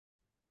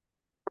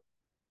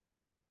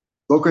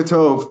Boker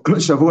Tov,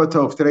 Shavua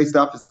Tov. Today's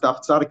daf is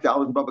daf Tzadik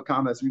Daled and Baba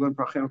Kamas. We learn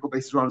Prachenical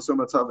basis around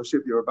Soma Tzav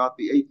Shivir about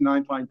the 8th,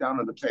 9th line down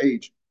on the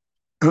page.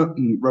 Rabbi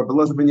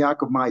Elazar ben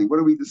Yaakov Mai.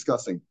 What are we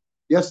discussing?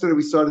 Yesterday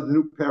we started the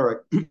new parak,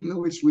 in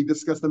which we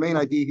discussed the main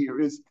idea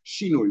here is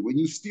shinui. When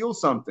you steal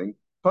something,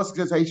 Pasuk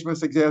says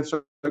Hashmas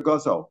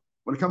Gazal.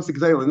 When it comes to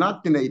Gzela,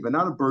 not Geneva,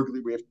 not a burglary,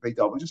 we have to pay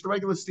double. Just a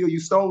regular steal. You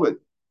stole it.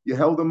 You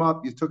held him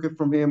up. You took it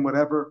from him,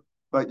 whatever.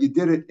 But you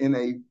did it in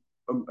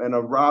a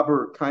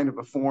robber kind of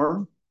a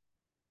form,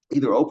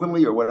 either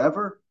openly or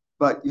whatever,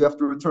 but you have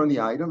to return the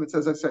item. It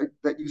says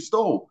that you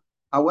stole.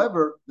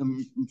 However, the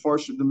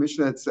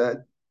Mishnah had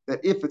said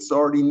that if it's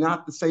already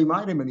not the same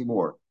item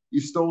anymore, you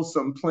stole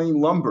some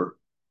plain lumber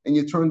and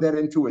you turned that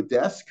into a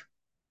desk.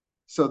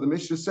 So the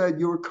Mishnah said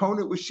you were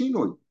konit with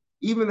shinui,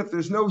 even if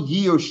there's no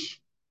yiyush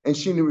and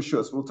shinui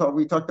rishus.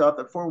 We talked about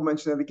that before. We'll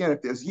mention that again.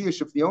 If there's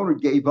yiyush, if the owner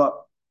gave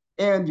up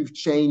and you've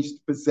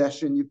changed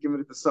possession, you've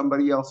given it to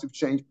somebody else, you've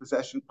changed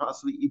possession,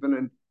 possibly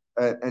even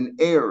an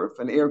heir. If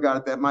an heir got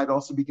it, that might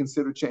also be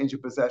considered change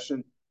of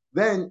possession.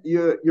 Then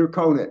you're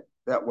konit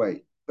that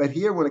way. But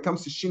here, when it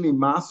comes to shinui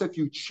masa, if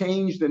you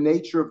change the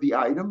nature of the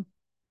item,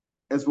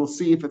 as we'll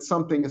see, if it's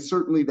something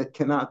certainly that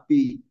cannot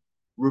be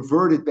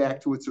reverted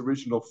back to its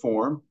original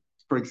form.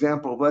 For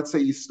example, let's say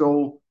you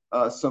stole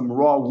some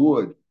raw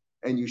wood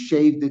and you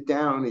shaved it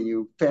down and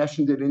you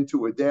fashioned it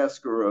into a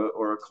desk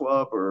or a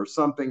club or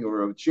something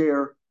or a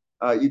chair.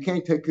 You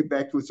can't take it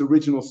back to its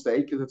original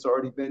state because it's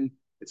already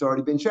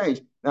been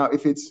changed. Now,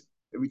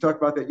 we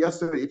talked about that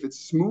yesterday, if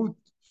it's smooth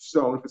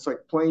stone, if it's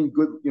like plain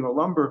good,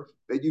 lumber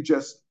that you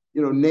just,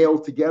 nail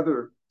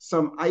together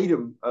some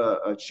item,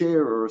 a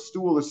chair or a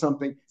stool or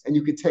something, and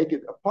you can take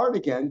it apart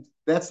again,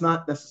 that's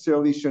not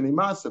necessarily shinui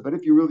masa. But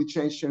if you really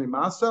change shinui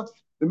masa,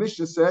 the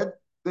Mishnah said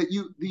that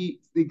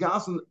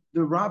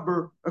the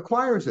robber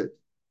acquires it.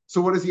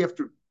 So what does he have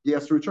to? He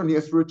has to return. He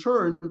has to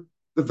return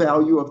the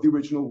value of the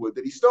original wood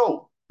that he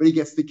stole, but he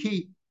gets to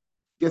keep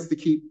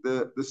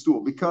the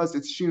stool because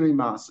it's shinui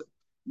masa.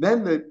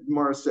 Then the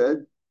Gemara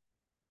said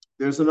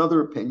there's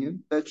another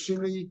opinion that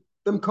shinui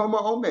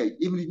b'mkoma omei,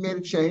 even if he made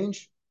a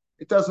change,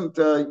 it doesn't.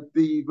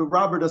 The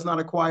robber does not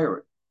acquire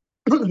it.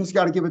 He's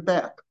got to give it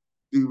back.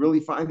 Do you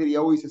really find that he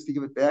always has to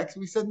give it back? So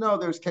we said no.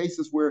 There's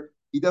cases where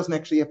he doesn't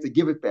actually have to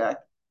give it back,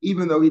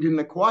 even though he didn't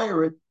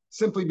acquire it,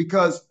 simply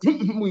because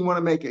we want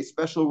to make a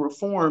special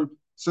reform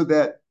so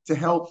that to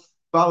help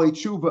Bali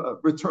Tshuva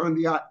return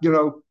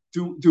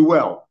do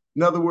well.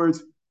 In other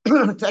words,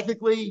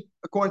 technically,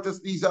 according to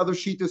these other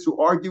shittas who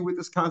argue with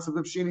this concept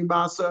of shinui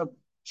masa,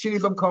 shinui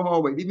b'mkoma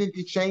omei, even if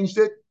you changed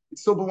it, it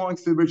still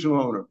belongs to the original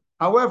owner.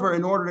 However,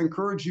 in order to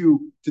encourage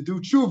you to do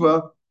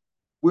tshuva,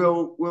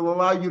 we'll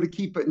allow you to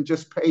keep it and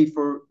just pay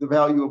for the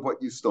value of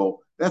what you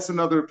stole. That's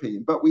another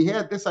opinion. But we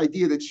had this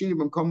idea that shinui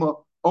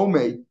b'mkoma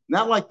omei,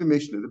 not like the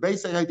Mishnah. The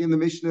basic idea in the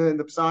Mishnah and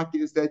the Pesach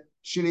is that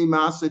shinui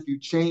masa, if you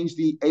change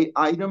the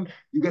item,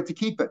 you get to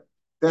keep it.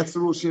 That's the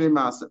rule shinui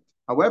masa.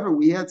 However,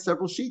 we had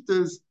several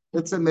shittas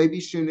that said maybe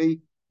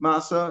shinui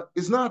masa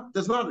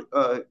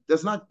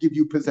does not give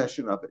you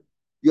possession of it.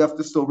 You have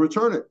to still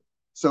return it.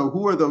 So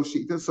who are those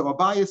shittas? So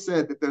Abaye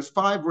said that there's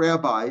 5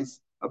 rabbis.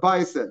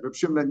 Abaye said Reb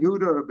Shimon ben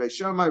Yehuda, Reb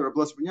Shammai, Reb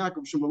Elazar ben Yaakov,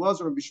 Reb Shimon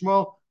Elazar, Reb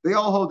Shmuel. They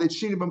all hold that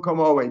shinui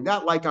b'mkoma omei,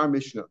 not like our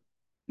Mishnah,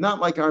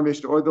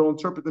 or they'll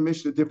interpret the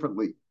Mishnah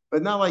differently,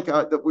 but not like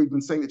that we've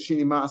been saying that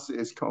shinui masa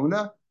is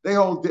kona. They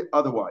hold it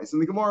otherwise.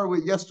 And the Gemara,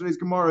 yesterday's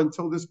Gemara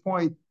until this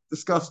point,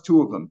 discussed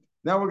 2 of them.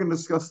 Now we're going to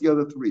discuss the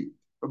other 3.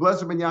 Reb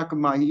Elazar ben Yaakov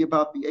Mahi,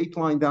 about the 8th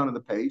line down on the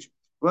page.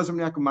 Reb Elazar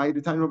ben Yaakov Mahi,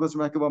 the time Reb Elazar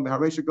ben Yaakov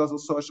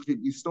Mahi,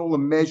 you stole a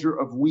measure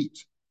of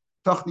wheat.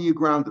 Tachni, you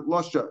ground it.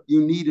 Lasha,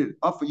 you kneaded it.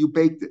 Uffa, you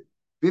baked it.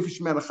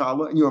 Vifish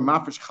melachala, and you were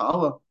mafresh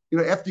chala.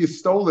 After you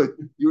stole it,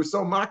 you were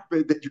so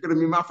makbid that you're going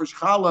to be mafresh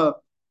chala.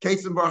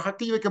 Case in baruch, how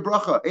can you make a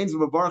bracha? Ain't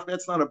of a baruch,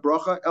 that's not a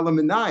bracha.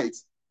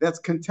 Elaminates, that's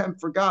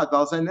contempt for God.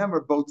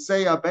 Valzanemer,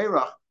 botsea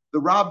berach, the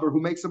robber who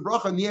makes a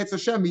bracha, niyetz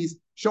Hashem, he's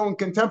showing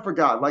contempt for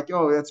God. Like,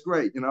 oh, that's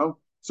great,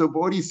 So, but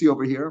what do you see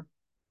over here?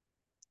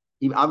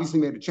 He obviously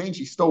made a change.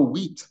 He stole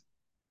wheat,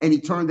 and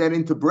he turned that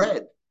into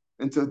bread,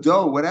 into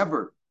dough,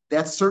 whatever.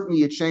 That's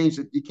certainly a change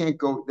that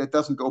that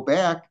doesn't go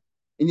back.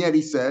 And yet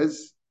he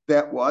says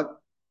that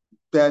what?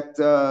 That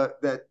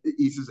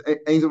he says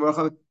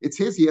it's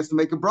his. He has to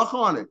make a bracha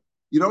on it.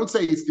 You don't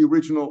say it's the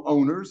original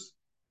owner's.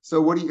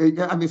 So what do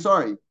you? I'm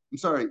sorry.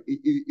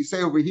 You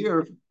say over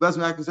here,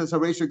 Bezmak says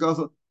Haresha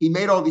Gosel. He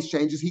made all these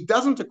changes. He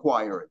doesn't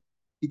acquire it.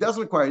 He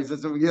doesn't acquire it. He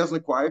says he doesn't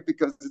acquire it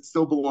because it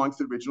still belongs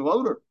to the original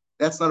owner.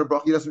 That's not a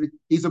bracha.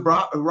 He's a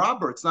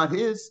robber. It's not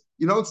his.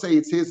 You don't say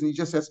it's his and he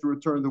just has to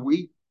return the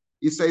wheat.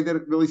 You say that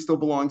it really still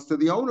belongs to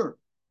the owner,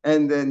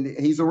 and then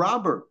he's a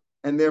robber,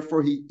 and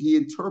therefore he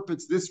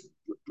interprets this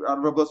out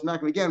of Rabbi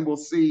Mack. And again, we'll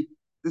see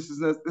this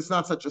is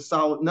not such a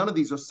solid. None of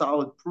these are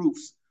solid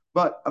proofs.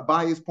 But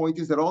Abaye's point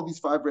is that all these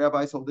 5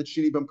 rabbis hold that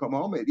shinui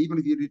b'mkoma omei. Even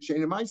if you did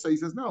chain of Maisa, he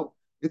says no,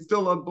 it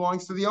still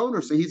belongs to the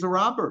owner. So he's a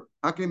robber.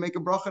 How can he make a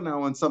bracha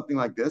now on something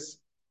like this?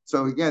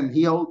 So again,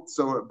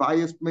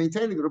 Abaye is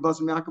maintaining that Rabbi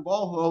Yaakov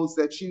holds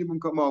that shinui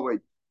b'mkoma omei,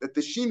 that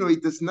the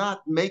shinui does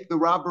not make the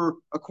robber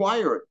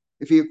acquire it.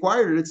 If he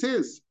acquired it, it's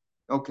his.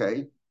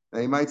 Okay. Now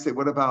you might say,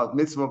 what about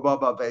mitzvah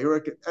baba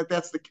ve'erik?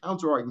 That's the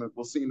counter argument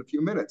we'll see in a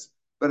few minutes.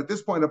 But at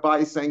this point,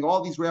 Abai is saying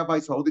all these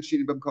rabbis hold that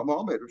Shini b'mkom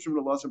omed. Rav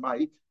Shimon Elazar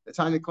Mai, the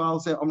Tanya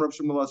Klal said, Rav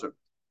Shimon Elazar,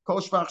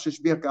 Kol shvach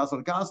sheshbiach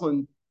Gazlan.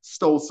 Gazlan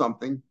stole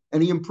something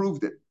and he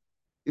improved it.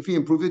 If he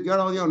improved it,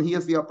 he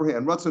has the upper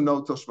hand. Ratzon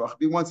no toshvach.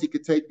 Once he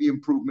could take the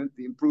improvement,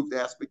 the improved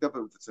aspect of it,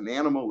 if it's an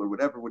animal or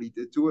whatever, what he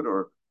did to it,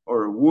 or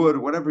a wood or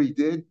whatever he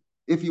did.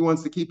 If he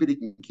wants to keep it, he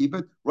can keep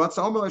it.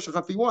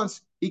 If he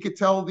wants, he could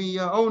tell the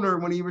owner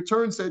when he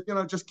returns it,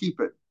 just keep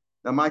it.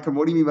 Now, Micah,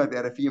 what do you mean by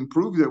that? If he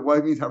improved it,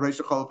 what means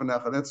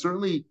that's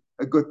certainly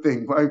a good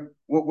thing. Why?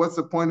 What's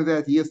the point of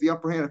that? He has the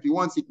upper hand. If he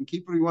wants, he can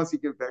keep it. If he wants, he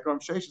can give it back.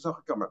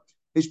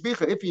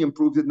 If he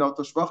improved it, no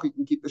toshvach, he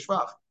can keep the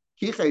shvach.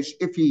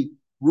 If he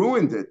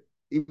ruined it,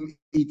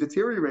 he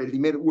deteriorated, he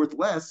made it worth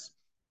less,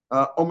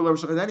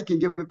 then he can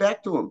give it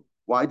back to him.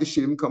 Why does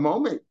Shim come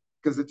home?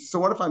 Because so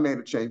what if I made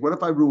a change? What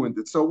if I ruined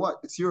it? So what?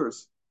 It's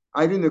yours.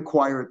 I didn't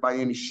acquire it by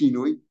any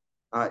shinui.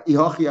 So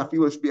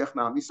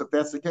if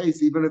that's the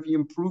case, even if he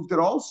improved it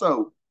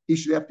also, he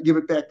should have to give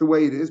it back the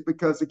way it is,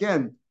 because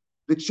again,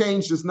 the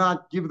change does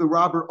not give the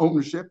robber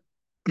ownership.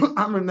 No,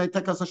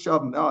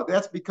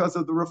 that's because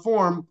of the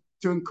reform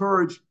to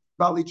encourage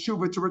Bali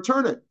Tshuva to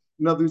return it.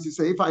 In other words, you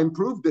say, if I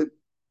improved it,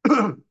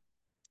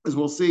 as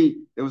we'll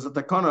see, there was a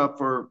takana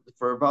for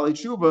Bali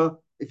Tshuva.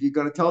 If you're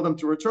going to tell them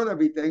to return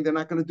everything, they're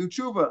not going to do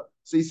tshuva.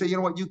 So you say, you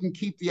know what, you can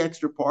keep the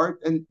extra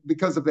part, and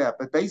because of that,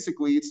 but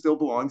basically it still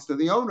belongs to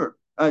the owner,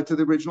 to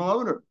the original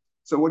owner.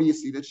 So what do you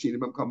see that Shina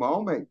b'mkom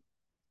ha'omei?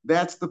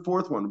 That's the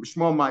fourth one.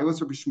 B'shmol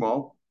Mayos or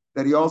B'shmol,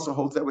 that he also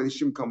holds that way. The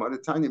Shim come out.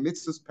 Tanya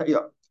mitzvahs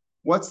payah.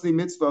 What's the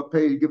mitzvah of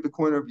pay? You give the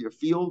corner of your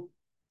field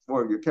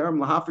or your karam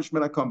lahafish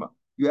menakama.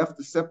 You have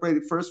to separate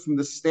it first from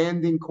the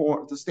standing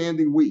corn, the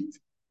standing wheat.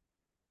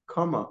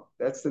 Kama,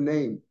 that's the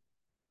name.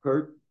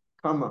 Heard?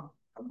 Kama.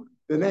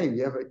 The name. He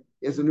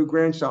has a new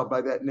grandchild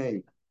by that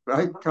name,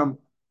 right?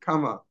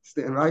 Kama,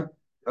 stand right.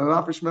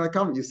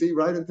 You see,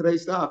 right in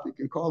today's stuff, you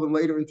can call them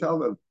later and tell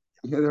them.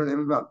 You hear their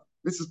name about.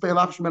 This is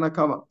Peilafish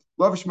Menakama.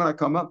 Lavish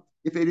Menakama.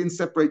 If they didn't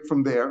separate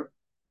from there,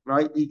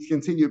 right? He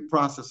continued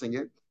processing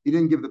it. He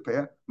didn't give the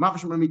pair.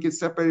 Mafish Menakama gets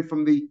separated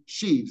from the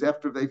sheaves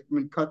after they've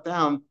been cut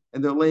down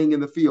and they're laying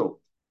in the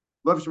field.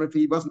 Lavish Menakama,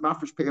 he wasn't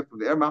Mafish pair from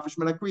there. Mafish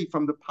Menakri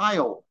from the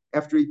pile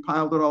after he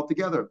piled it all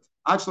together.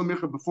 Achel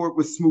Mircha before it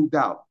was smoothed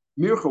out.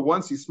 Mircha,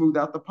 once he smoothed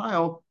out the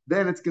pile,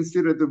 then it's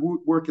considered the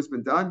work has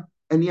been done,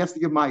 and he has to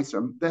give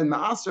Meiser. Then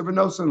Ma'aser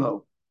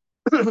v'nosanlo.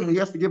 He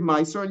has to give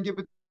Meiser and give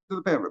it to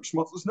the parent.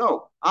 Shmuel says,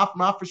 no. Af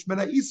mafish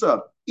mena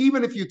isa.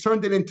 Even if you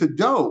turned it into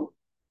dough,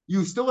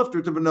 you still have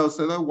to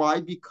v'nosanlo.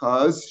 Why?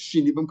 Because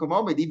shinibim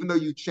kamomed. Even though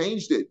you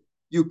changed it,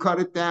 you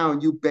cut it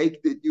down, you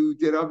baked it, you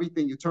did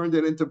everything, you turned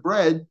it into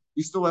bread,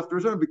 you still have to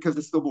return it because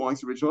it still belongs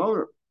to the original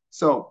owner.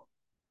 So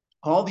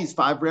all these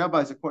five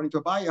rabbis, according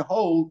to Abaye,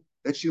 hold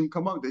that Shinim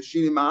Kamon, that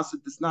Shinim Masa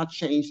does not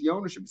change the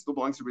ownership. It still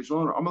belongs to the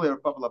original owner. Amalei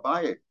Papa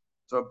Abaye.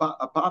 So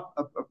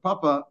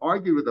Papa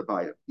argued with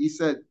Abaye. He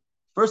said,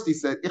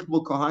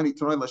 Ichbul Kohani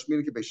Torah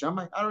Lashminik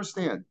Beishamai. I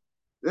understand.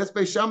 That's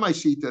Beishamai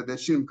Shita that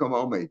Shinim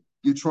Kamon.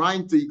 You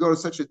go to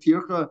such a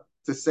tircha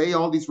to say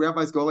all these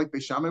rabbis go like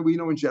Beishamai. We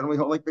know in general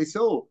hold like Beis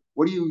Hillel.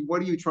 What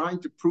are you trying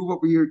to prove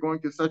over here, going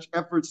to such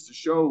efforts to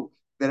show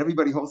that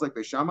everybody holds like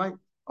Beishamai?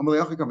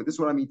 This is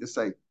what I mean to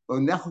say. I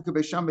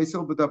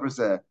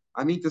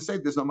mean to say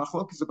there's no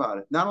machlokas about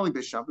it. Not only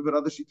Beishamai, but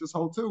other shittas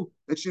hold too.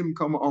 That Shim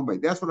Kama Omei.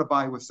 That's what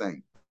Abai was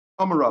saying.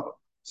 Rava.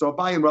 So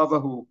Abai and Rava,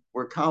 who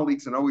were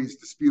colleagues and always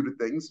disputed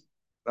things,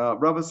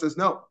 Rava says,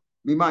 no.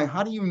 Mimai,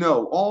 how do you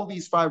know, all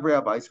these five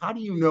rabbis, how do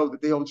you know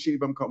that they hold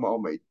Shim Kama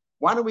Omei?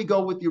 Why don't we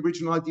go with the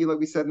original idea like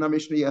we said in our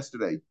Mishnah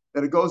yesterday?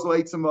 That it goes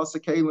late some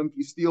Vasakalim, if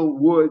you steal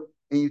wood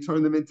and you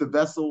turn them into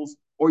vessels,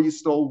 or you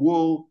stole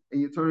wool and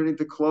you turn it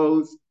into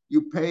clothes,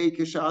 you pay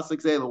Kishas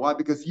Exela. Why?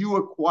 Because you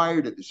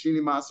acquired it. The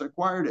Shini Masa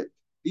acquired it.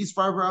 These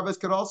five rabbis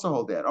could also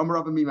hold that.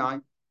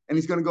 And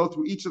he's going to go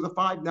through each of the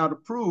five now to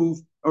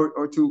prove,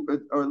 or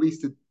at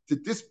least to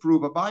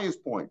disprove Abaya's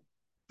point.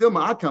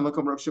 Rav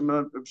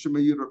Shimon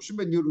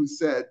who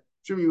said,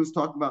 Shimon was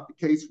talking about the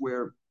case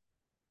where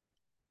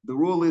the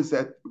rule is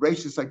that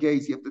Rashis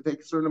Agez, you have to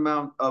take a certain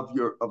amount of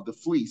the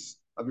fleece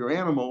of your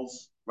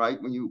animals, right?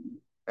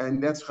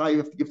 And that's how you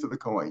have to give to the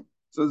Kohen.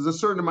 So there's a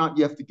certain amount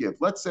you have to give.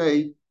 Let's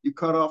say you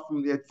cut off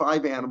from the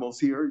 5 animals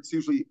here. It's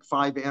usually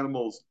 5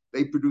 animals.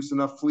 They produce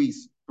enough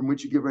fleece from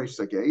which you give Reish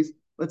Sagez.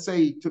 Let's say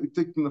he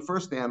took from the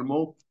first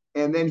animal,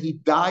 and then he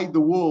dyed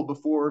the wool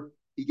before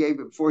he gave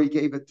it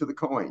to the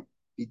Kohen.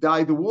 He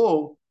dyed the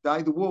wool.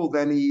 Then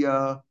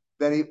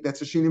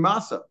that's a shini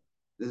masa.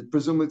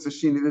 Presumably it's a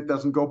shini that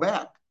doesn't go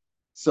back.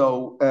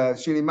 So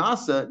shini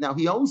masa, now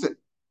he owns it.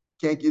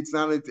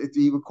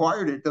 He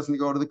acquired it. It doesn't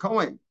go to the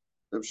Kohen.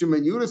 Rav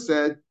Shimon Yehuda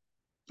said.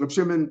 Rav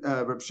Shimon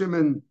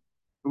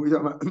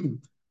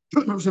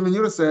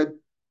Yehuda said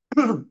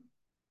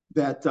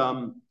that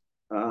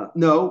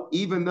no,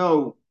 even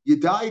though you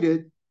dyed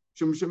it,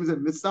 Shimon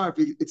said it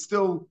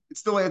still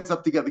adds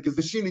up together because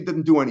the shini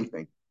didn't do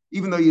anything,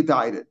 even though you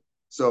dyed it.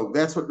 So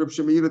that's what Reb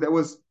Shimon Yehuda, that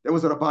was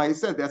what Abaye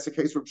said. That's the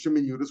case. Reb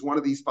Shimon Yehuda is one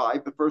of these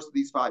five. The first of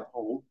these five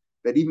hold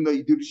that even though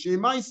you do the Shinui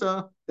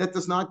Maisa, that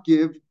does not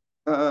give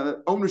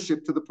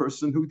ownership to the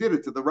person who did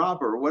it, to the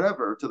robber or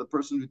whatever, to the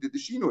person who did the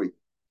Shinui.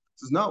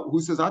 Says no.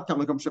 Who says when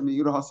it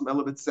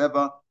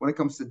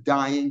comes to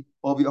dying,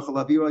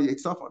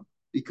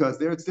 because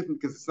there it's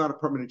different because it's not a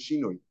permanent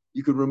shinui.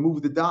 You could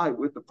remove the dye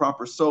with the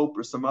proper soap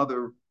or some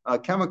other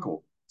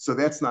chemical, so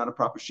that's not a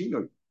proper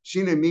shinui.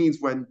 Shinui means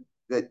when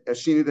that a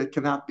shinui that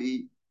cannot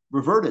be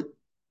reverted,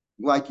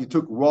 like you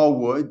took raw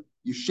wood,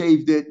 you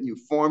shaved it, and you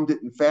formed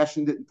it and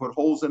fashioned it and put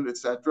holes in it,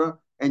 etc.,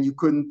 and you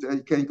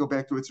can't go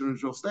back to its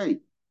original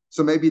state.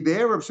 So maybe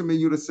there, Rav Shimon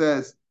Yehuda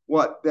says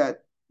what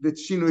that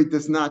shinui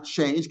does not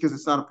change because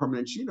it's not a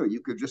permanent shinui.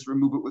 You could just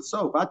remove it with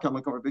soap. What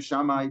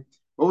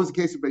was the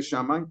case of Beis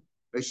Shammai?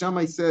 Beis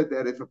Shammai said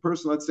that if a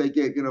person, let's say,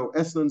 gave,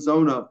 Eslan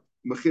Zona,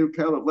 Mechir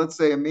Kelev, let's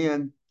say a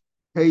man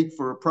paid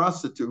for a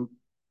prostitute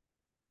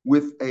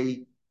with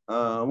a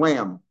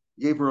lamb,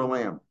 gave her a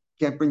lamb.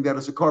 Can't bring that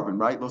as a carbon,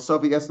 right? Right? That's the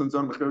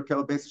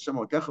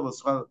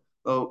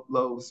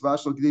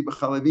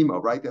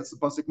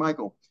pasuk,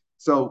 Michael.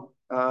 So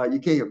you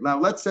can't. Now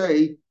let's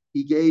say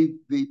he gave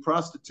the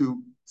prostitute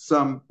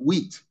some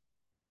wheat,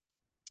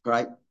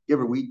 right? Give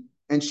her wheat,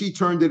 and she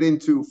turned it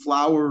into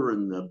flour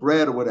and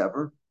bread or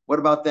whatever. What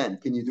about then?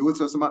 Can you do it?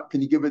 So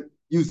can you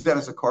use that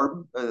as a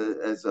carbon,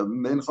 as a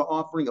mincha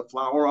offering, a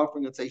flour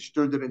offering? Let's say she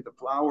turned it into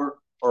flour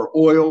or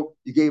oil.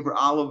 You gave her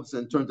olives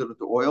and turned it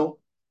into oil.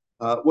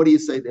 What do you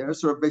say there?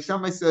 So Beis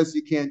Shammai says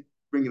you can't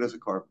bring it as a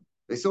carbon.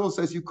 Beis Hillel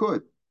says you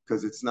could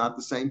because it's not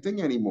the same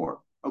thing anymore.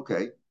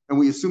 Okay, and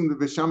we assume that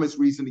Beis Shammai's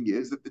reasoning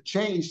is that the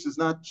change does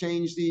not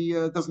change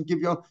doesn't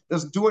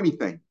do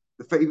anything.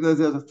 Even though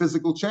there's a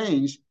physical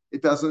change,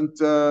 it doesn't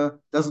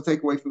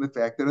take away from the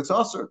fact that it's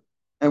usher.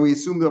 And we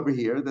assumed over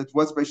here that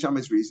what's Beis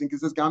Shammai's reasoning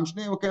because it's gam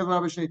shnei, okay,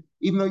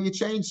 even though you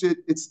changed it,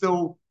 it's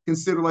still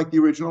considered like the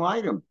original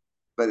item.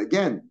 But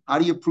again, how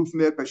do you prove from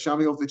that Beis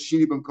Shammai that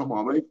shini b'mkom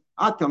amrei?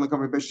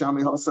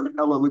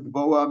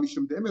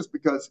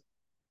 Because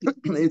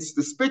it's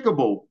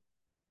despicable,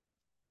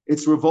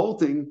 it's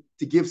revolting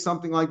to give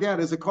something like that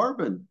as a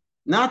carbon.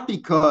 Not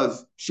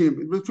because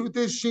the truth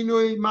is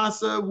shinui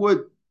masa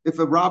would, if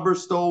a robber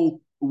stole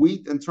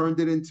wheat and turned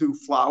it into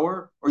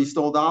flour, or he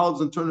stole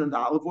olives and turned it into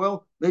olive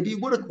oil, maybe he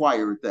would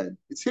acquire it then.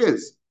 It's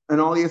his.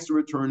 And all he has to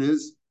return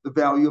is the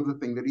value of the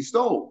thing that he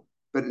stole.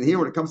 But in here,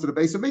 when it comes to the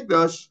Beis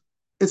Hamikdash,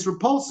 it's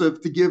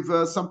repulsive to give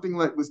something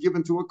that was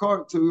given to a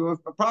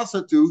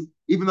prostitute,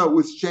 even though it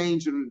was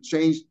changed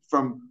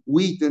from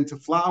wheat into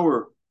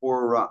flour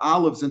or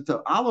olives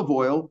into olive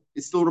oil.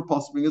 It's still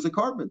repulsive as a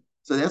carbon.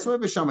 So that's why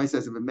Beis Shammai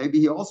says it. But maybe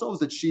he also knows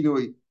that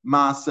shinui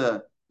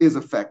masa is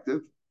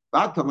effective.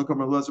 Rabbi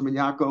Elazar ben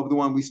Yaakov, the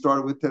one we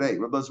started with today.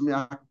 Rabbi Elazar ben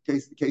Yaakov,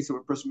 the case of a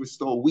person who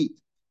stole wheat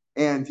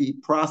and he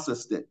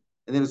processed it,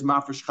 and then it's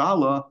mafresh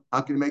challah.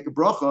 How can he make a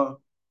bracha?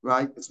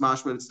 Right? It's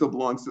mashma. It still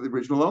belongs to the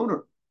original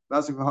owner.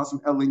 No,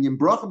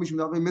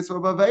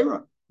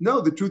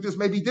 the truth is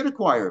maybe he did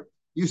acquire it.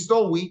 You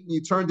stole wheat and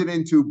you turned it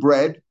into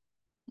bread,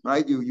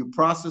 right? You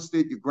processed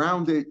it, you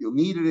ground it, you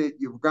kneaded it,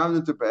 you've ground it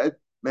into bread.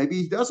 Maybe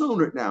he does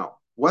own it now.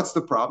 What's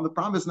the problem? The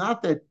problem is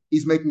not that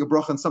he's making a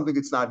bracha on something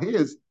that's not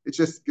his. It's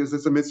just because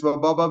it's a mitzvah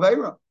of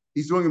Bava.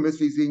 He's doing a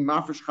mitzvah. He's eating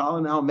mafresh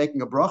challah now,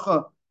 making a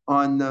bracha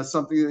on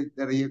something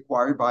that he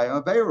acquired by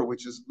Avera,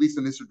 which is at least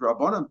an Isra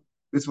Drabanan.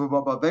 Mitzvah of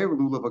Bava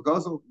Lulav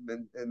Agazel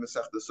in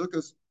Masechta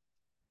Sukkos.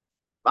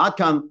 And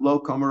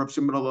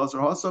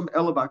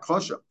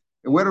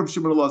where did Rav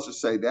Shimon Elazar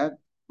say that?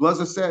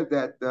 Elazar said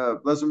that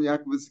Elazar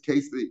Yaakov was the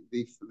case,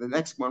 the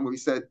next one where he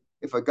said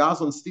if a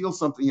Goslin steals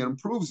something and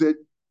improves it,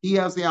 he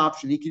has the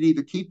option. He can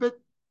either keep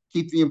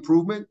the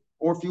improvement,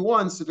 or if he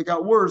wants, if it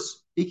got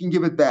worse, he can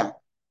give it back.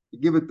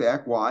 Give it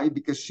back. Why?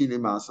 Because Shinei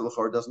Masa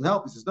L'chor doesn't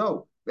help. He says,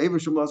 no. Maybe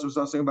Rav Shimon Elazar was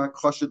not saying about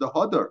Chasha the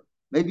Hadar.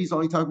 Maybe he's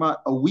only talking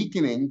about a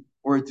weakening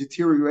or a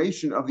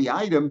deterioration of the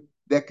item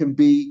that can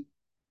be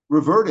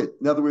reverted.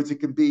 In other words,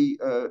 it can be,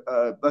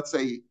 let's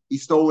say he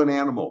stole an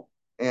animal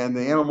and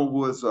the animal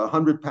was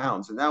 100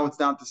 pounds and now it's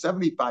down to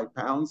 75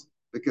 pounds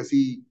because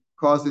he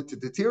caused it to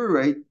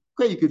deteriorate.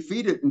 Okay, you could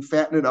feed it and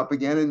fatten it up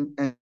again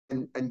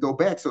and go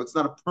back. So it's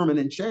not a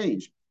permanent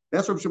change.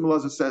 That's what Shimon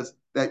Elazar says,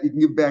 that you can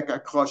give back a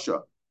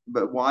kasha.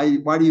 But why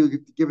do you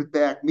give it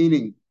back?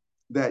 Meaning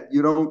that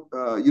you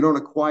don't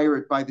acquire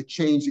it by the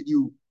change that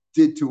you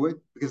did to it,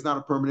 because it's not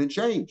a permanent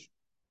change.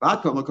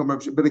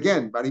 But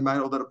again, Badi might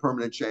know that a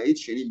permanent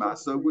change, Shini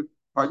Masa would,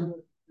 pardon?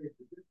 You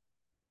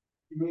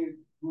made it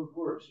look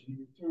worse, and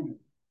you return it.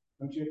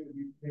 Don't you have to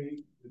be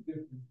paid the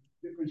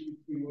difference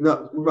between what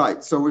No,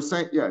 right. So we're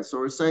saying,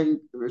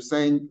 we're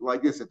saying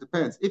like this, it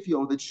depends. If you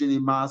owe that Shini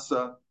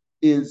Masa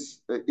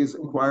is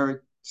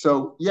acquired,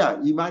 so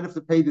yeah, you might have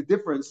to pay the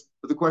difference,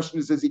 but the question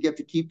is, does he get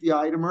to keep the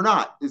item or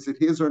not? Is it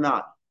his or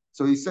not?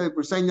 So he said,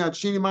 we're saying that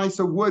Shini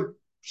Masa would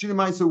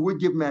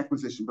give him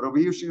acquisition, but over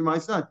here, Shini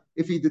Masa not.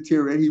 If he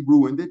deteriorated, he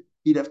ruined it,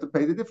 he'd have to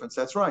pay the difference.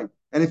 That's right.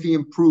 And if he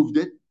improved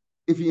it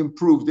and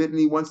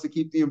he wants to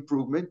keep the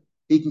improvement,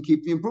 he can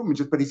keep the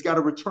improvement, but he's got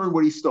to return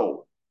what he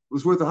stole.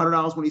 was worth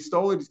 $100 when he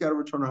stole it, he's got to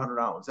return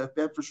 $100.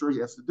 That for sure he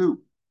has to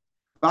do.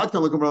 Right?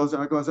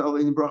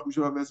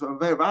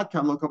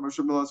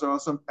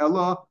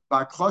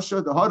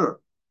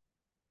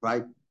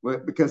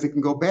 Because it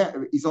can go back.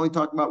 He's only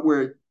talking about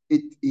where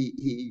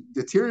he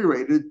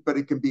deteriorated, but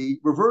it can be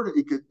reverted.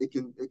 It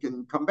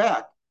can come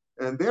back.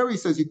 And there he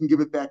says you can give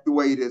it back the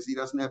way it is. He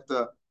doesn't have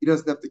to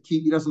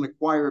keep. He doesn't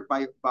acquire it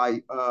by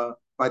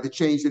the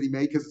change that he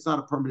made because it's not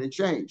a permanent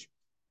change.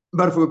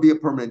 But if it would be a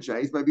permanent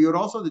change, maybe it would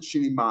also that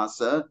Shini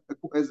Masa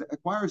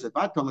acquires it.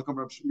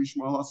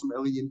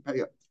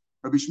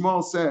 Rabbi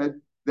Shmuel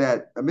said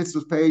that a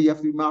mitzvah's pay, you have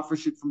to be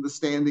mafresh it from the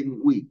standing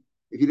wheat.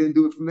 If you didn't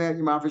do it from that,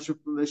 you mafresh it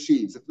from the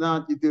sheaves. If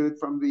not, you did it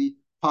from the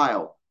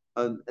pile.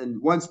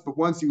 And once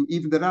you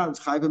evened it out, it's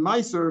chayv and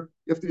meiser,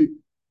 you have to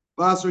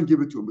maser and give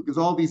it to him because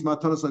all these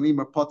matanos anim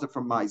are potter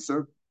from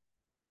meiser.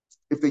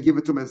 If they give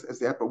it to him as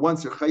that, but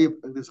once you're chayiv,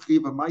 there's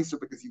chayiv and meiser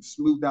because you've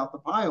smoothed out the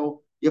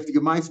pile, you have to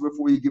give meiser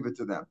before you give it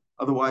to them.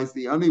 Otherwise,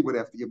 the ani would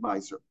have to give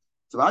meiser.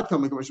 So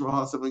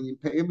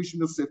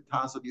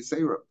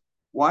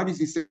why does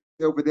he say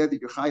over there that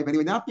you're chayiv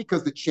anyway? Not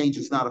because the change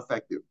is not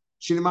effective.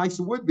 Shini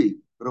meiser would be,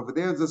 but over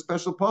there there's a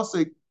special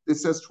pasuk that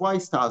says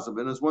twice tazav,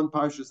 and there's one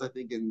parshas I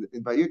think in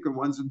Vayikra,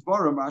 one's in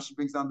Dvarim. Rashi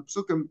brings down the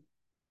psukim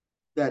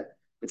that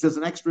it says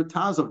an extra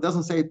tazav. It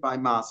doesn't say it by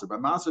maser. By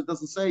maser it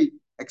doesn't say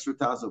extra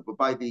tazav, but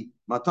by the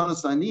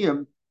matanas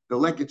aniyim, the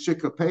leket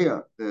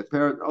shikapeya, the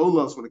parent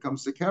olos, when it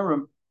comes to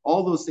kerem,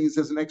 all those things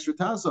says an extra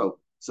tazo.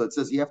 So it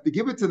says you have to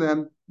give it to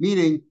them,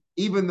 meaning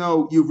even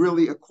though you've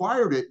really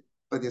acquired it,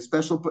 but the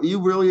special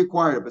you really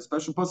acquired it, but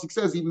special pasuk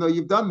says even though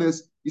you've done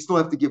this, you still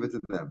have to give it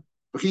to them.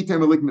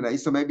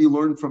 So maybe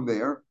learn from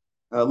there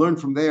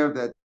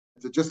that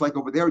just like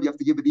over there, you have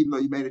to give it even though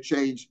you made a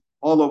change.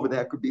 All over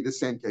that could be the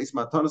same case.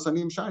 Matanas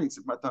aniyim shani,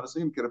 matanas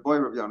aniyim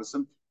keraboy Rav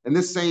Yonasan, and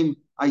this same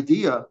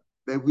idea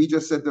that we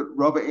just said that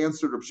Rava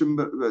answered Rav Shimon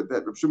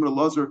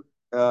Elazar,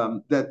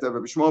 that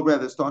Rabbi Shmuel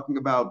rather is talking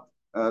about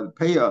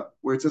Peah,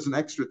 where it says an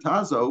extra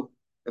tazo,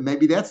 and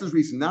maybe that's his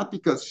reason, not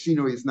because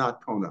Shinui is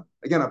not Kona.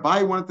 Again,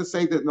 Abai wanted to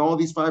say that in all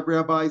these five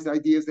rabbis, the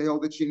idea is they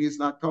hold that Shini is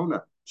not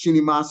Kona.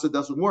 Shini Masa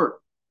doesn't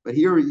work. But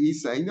here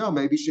he's saying, no,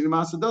 maybe Shini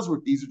Masa does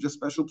work. These are just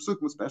special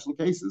psukim, special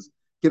cases.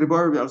 My time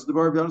Rabbi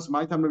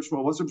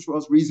Shmuel, what's Rabbi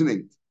Shmuel's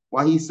reasoning?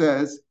 Why he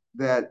says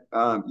that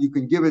you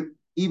can give it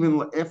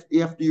even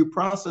after you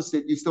process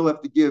it, you still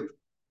have to give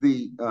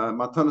the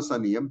matanas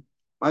aniyim.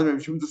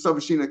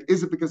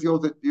 Is it because he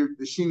holds that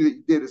the shini that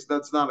you did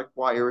that's not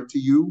acquired to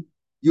you?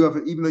 You have,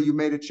 even though you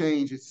made a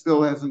change, it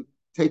still hasn't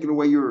taken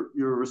away your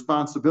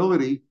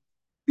responsibility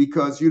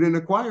because you didn't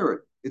acquire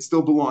it. It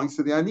still belongs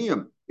to the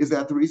aniyim. Is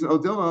that the reason?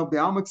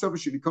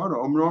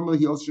 Normally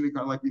he holds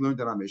shinikana like we learned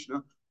in our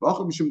Mishnah. But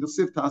over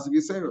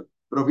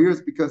here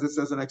it's because it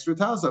says an extra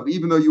tazav,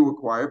 even though you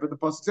acquire, but the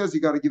pasuk says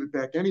you got to give it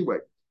back anyway.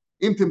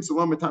 If you say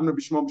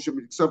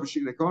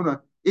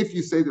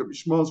that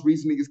Bishmal's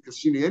reasoning is because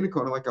Shini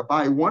Enikona, like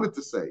Abai wanted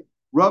to say,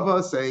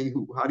 Rava saying,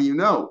 how do you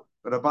know?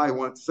 But Abai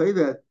wanted to say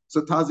that.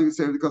 So Tazi would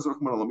say because of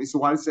Rahman Alami. So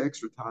why did it say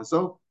extra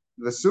Tazo?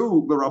 The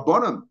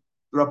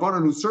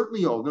Rabbanan who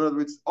certainly old. In other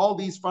words, all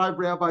these five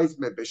rabbis,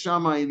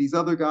 Beshamai and these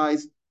other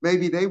guys,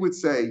 maybe they would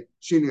say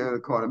Shini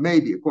Enikona,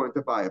 maybe according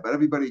to Abai. But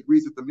everybody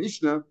agrees with the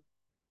Mishnah,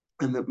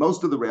 and that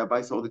most of the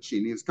rabbis hold that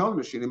Shini is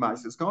Kona, Shini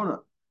Mais is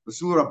Kona.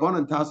 So why would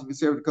according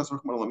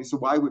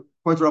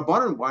to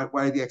Rabbanan,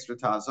 why the extra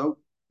tazo?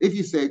 If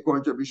you say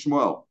according to Rabbi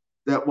Shmuel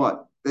that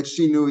what? That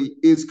Shinui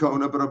is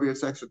Kona, but over here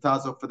it's extra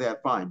tazo for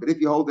that, fine. But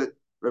if you hold that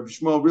Rabbi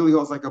Shmuel really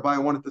holds like Abai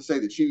wanted to say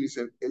that Shinui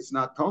is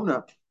not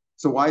Kona,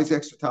 so why is the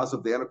extra tazo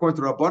there? And according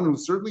to Rabbanan, who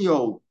certainly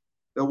hold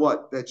that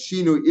what? That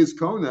Shinui is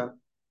Kona,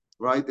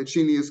 right? That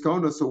Shinui is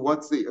Kona. So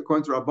what's the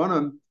according to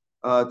Rabbanan,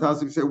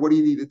 tazo you say, what do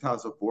you need the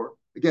tazo for?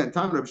 Again,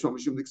 time Rabbi Shmuel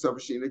Mishum Diksav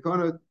Shini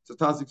Kona. So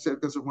Tazik said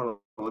because of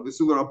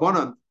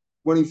Rabbanan.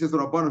 When he says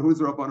Rabbanan, who's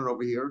the Rabbanan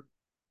over here?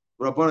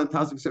 Rabbanan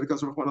Tazik said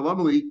because of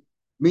Rabbanan,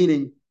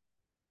 meaning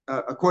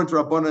according to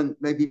Rabbanan,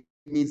 maybe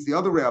means the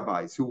other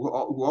rabbis who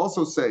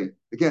also say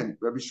again.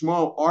 Rabbi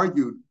Shmuel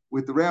argued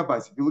with the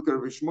rabbis. If you look at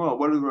Rabbi Shmuel,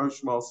 what did Rabbi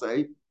Shmuel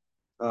say?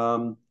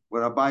 When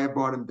Abaye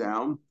brought him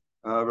down,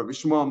 Rabbi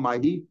Shmuel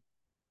Mahi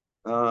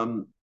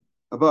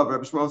above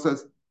Rabbi Shmuel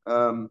says.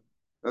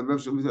 Meaning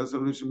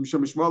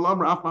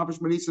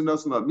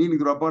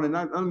the Rabbanan,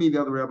 not only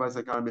the other rabbis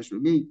like our Mishnah,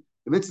 me,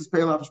 the mitzvahs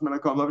pay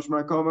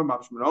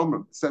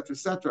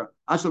etc.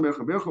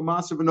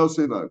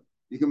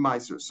 You can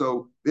meiser.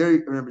 So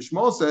there, Rabbi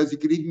Shmuel says you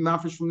could even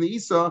mafresh from the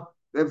Isa.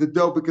 They have the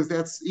dough because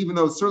that's even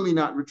though it's certainly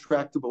not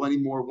retractable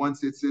anymore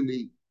once it's in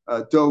the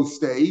dough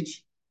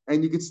stage,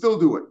 and you could still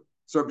do it.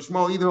 So Rabbi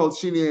Shmuel either holds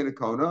Shini and a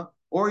Kona,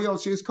 or he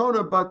holds Shini's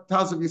Kona, but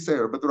Tazav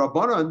Yisera. But the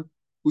Rabbanan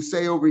who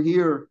say over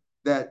here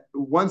that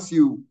once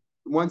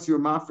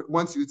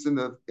it's in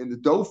the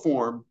dough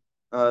form,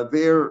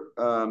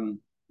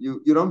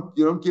 you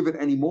don't give it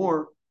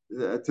anymore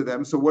to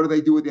them. So what do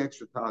they do with the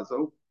extra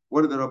tazo?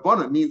 What do the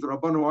Rabbanan means? The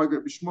Rabbanan argue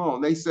at Bishmol,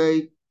 and they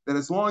say that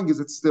as long as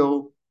it's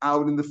still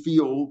out in the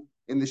field,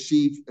 in the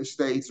sheaf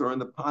estates or in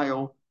the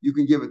pile, you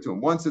can give it to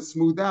them. Once it's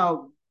smoothed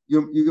out,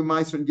 you can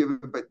meiser and give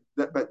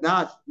it, but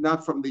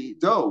not from the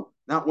dough,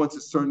 not once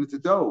it's turned into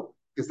dough,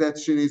 because that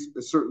shini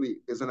certainly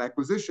is an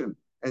acquisition,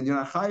 and you're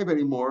not chayiv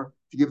anymore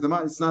to give them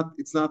out. It's not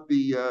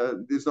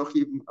the there's no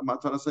chiv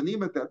matanas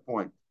anim at that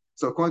point.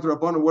 So according to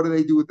Rabbanan, what do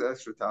they do with the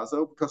extra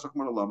tazo? Because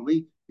Rachman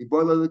Alamli, he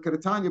boiled the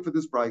karatanya for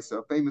this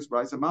brisa, famous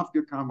brisa,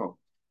 mafkir kamo.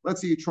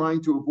 Let's say you're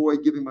trying to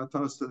avoid giving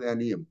matanas to the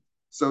aniyim.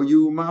 So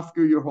you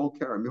mafkir your whole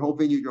karam, your whole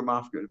vineyard, you're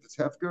mafkir. If it's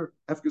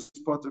hefker's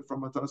spotted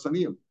from matanas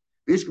aniyim.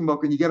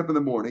 And you get up in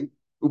the morning,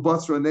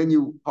 ubatzra, and then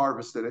you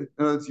harvested it.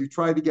 In other words, you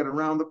try to get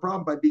around the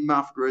problem by being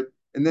mafkir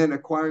and then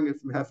acquiring it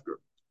from hefker.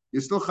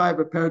 You're still chayiv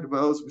a pair of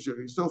those,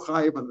 you're still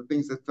chayiv on the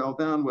things that fell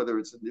down, whether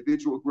it's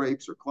individual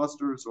grapes or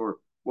clusters or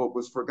what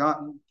was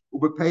forgotten.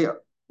 Ubepeya,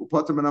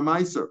 upatim and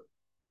amaiser.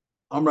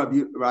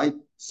 Right?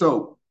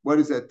 So what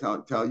does that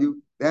tell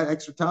you? That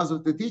extra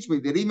tazo to teach me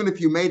that even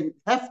if you made it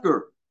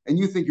hefker and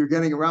you think you're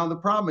getting around the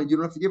problem and you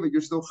don't have to give it,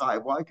 you're still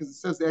chayiv. Why? Because it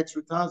says the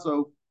extra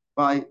tazo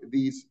by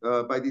these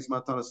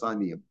matanas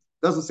aniyim.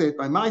 Doesn't say it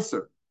by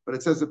meiser, but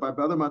it says it by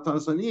other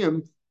matanas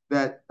aniyim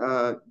that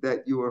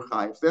you are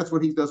chayiv. So that's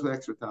what he does with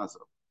extra tazo.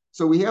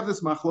 So we have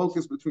this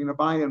machlokas between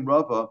Abaye and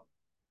Rava,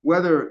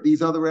 whether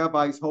these other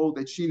rabbis hold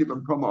that shini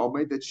b'mkoma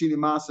omed, that shini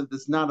masa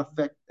does not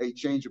affect a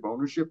change of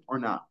ownership or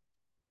not.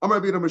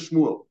 Amar Rabbi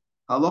Shmuel,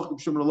 halach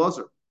b'Shimon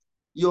Elazar.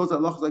 Yos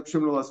halach like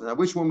Shimon Elazar. Now,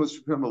 which one was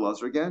Shimon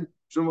Elazar again?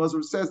 Shimon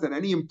Elazar says that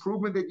any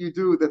improvement that you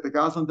do, that the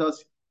Gazlan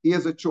does, he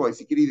has a choice.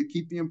 He can either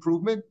keep the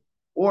improvement,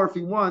 or if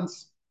he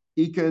wants,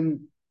 he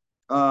can.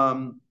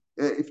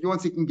 If he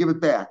wants, he can give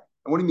it back.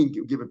 And what do you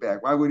mean give it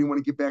back? Why would he want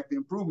to give back the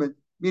improvement?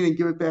 Meaning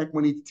give it back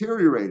when he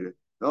deteriorated.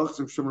 The halachas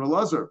of Shimon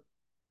Elazar,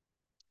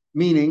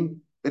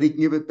 meaning that he can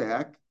give it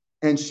back,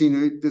 and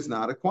Shinu does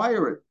not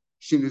acquire it.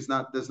 Shinu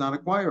does not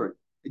acquire it.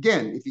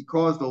 Again, if he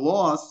caused a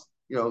loss,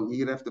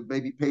 he'd have to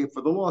maybe pay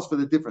for the loss for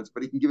the difference,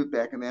 but he can give it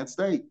back in that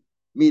state,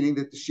 meaning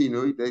that the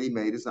Shinu that he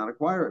made is not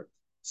acquired.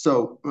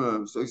 So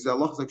he says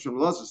Allah like Shimon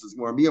Elazar says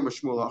more Miyam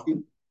Shmuel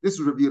Hachim. This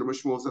is reviewed by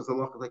Shmuel says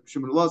Allah like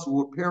Shimon Elazar,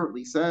 who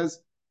apparently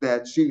says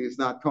that Shinu is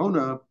not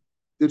Kona.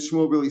 Did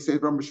Shmuel really say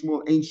from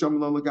Shmuel ain't Shama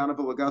Lagana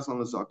Velagazan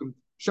Lazakim?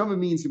 Shama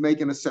means you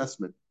make an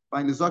assessment.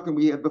 By Nazakim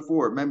we had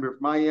before. Remember,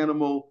 if my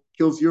animal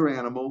kills your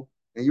animal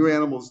and your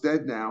animal's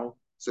dead now,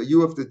 so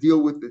you have to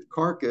deal with the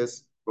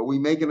carcass, but we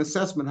make an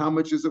assessment, how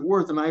much is it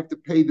worth, and I have to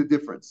pay the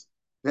difference.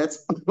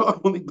 That's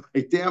only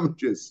by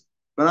damages,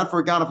 but not for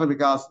a Ganaf and a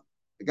Gazlan.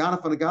 A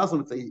Ganaf and a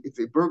Gazlan, if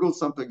they burgled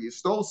something, you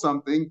stole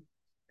something,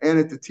 and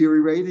it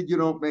deteriorated, you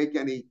don't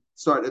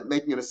start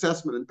making an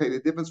assessment and pay the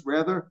difference.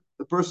 Rather,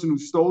 the person who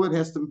stole it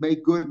has to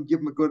make good and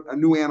give him a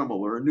new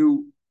animal or a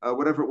new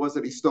whatever it was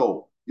that he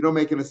stole. You don't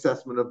make an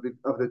assessment of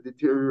the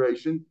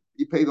deterioration.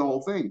 You pay the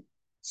whole thing.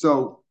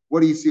 So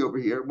what do you see over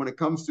here? When it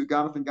comes to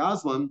Ganaf and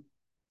Gazlan,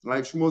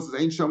 like Shmuel says,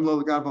 "Ain't Sham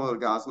lo Ganaf lo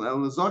Gazlan el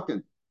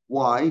Nazakin."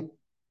 Why?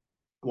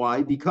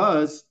 Why?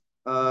 Because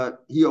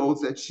he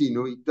owes that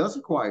Shinu. He does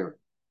acquire it.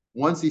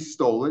 Once he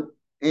stole it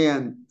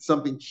and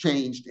something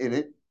changed in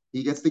it,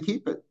 he gets to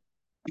keep it.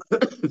 So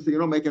you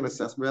don't make an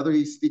assessment. Rather,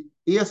 he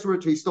has to.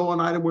 He stole an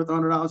item worth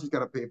 $100. He's got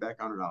to pay back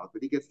 $100,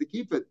 but he gets to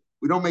keep it.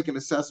 We don't make an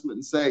assessment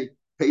and say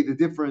pay the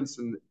difference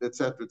and et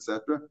cetera, et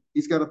cetera.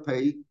 He's got to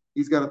pay.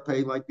 He's got to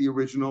pay like the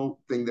original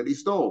thing that he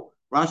stole.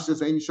 Rashi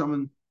says ain't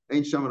shaman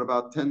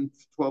about 10,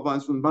 12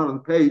 lines from the bottom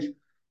of the page.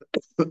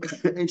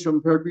 Ain't shaman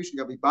paragrishin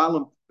got be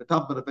balam the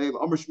top of the veil.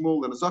 Amr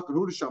Shmuel and a zakar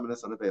who the shaman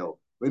is on the veil.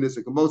 When is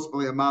it most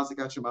probably a mazik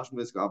shamash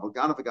miskav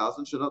ganav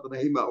gazan shenat the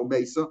behema or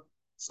mesa.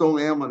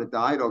 Stolen animal and it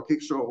died, or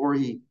kickshaw, or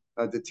he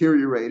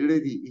deteriorated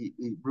it,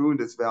 he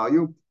ruined its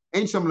value.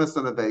 Ain't shaman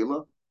on a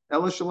vela.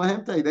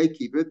 They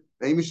keep it.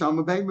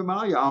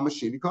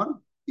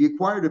 He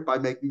acquired it by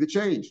making the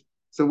change.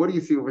 So what do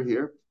you see over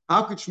here?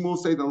 How could Shmuel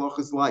say the loch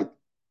is like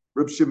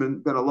Reb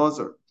Shimon ben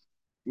Elazar,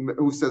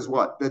 who says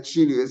what? That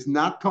Shini is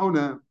not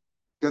Kona,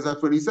 because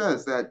that's what he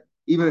says, that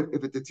even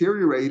if it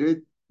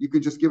deteriorated, you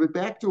could just give it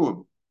back to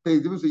him. Hey,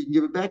 you can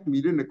give it back to him.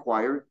 You didn't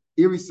acquire it.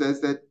 Here he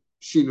says that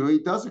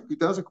Shinu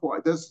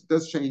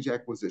does change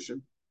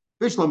acquisition.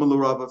 Bishlam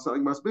al-Rav of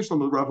something else.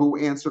 Bishlam al-Rav who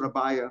answered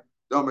Abaya.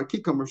 What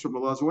did Shimon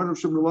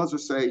Elazar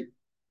say?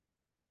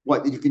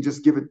 What, you can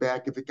just give it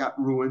back if it got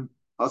ruined?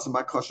 Also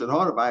by kasha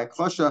by a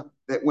kasha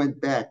that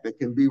went back, that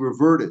can be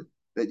reverted,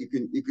 that you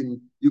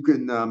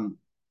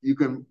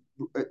can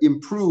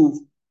improve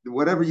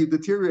whatever you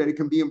deteriorated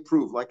can be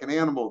improved. Like an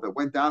animal that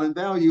went down in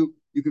value,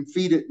 you can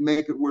feed it and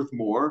make it worth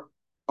more.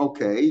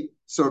 Okay,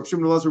 so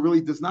Shimon Elazar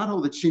really does not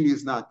hold that Shini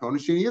is not Kona.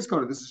 Shini is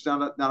Kona. This is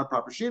not a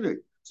proper Shini.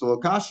 So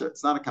Kasha,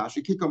 it's not a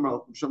Kasha. Shimon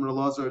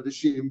Elazar, the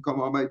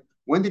Shini.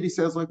 When did he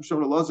say like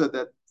Shimon Elazar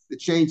that the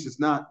change is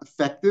not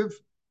effective?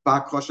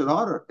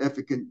 If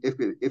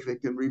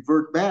it can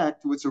revert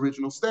back to its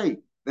original state,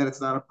 then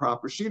it's not a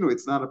proper Shinu.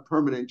 It's not a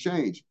permanent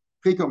change.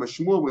 When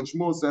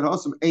Shmuel said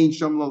Hasam ain't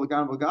Sham lo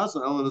legan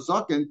v'gasan el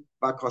nezaken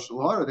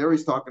ba'kashal, there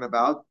he's talking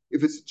about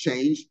if it's a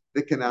change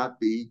that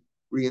cannot be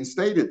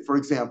reinstated. For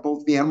example,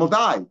 if the animal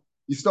died,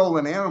 you stole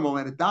an animal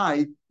and it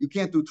died, you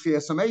can't do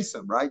tchias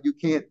hamesim, right? You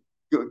can't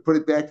put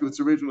it back to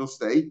its original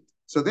state.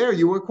 So there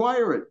you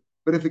acquire it.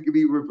 but if it could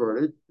be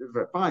reverted,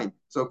 fine.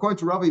 So according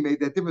to Rabbi, he made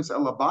that difference.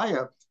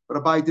 Elabaya,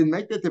 but Abai didn't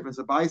make that difference.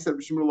 Abai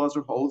said Shimon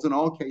Lazar holds in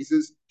all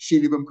cases.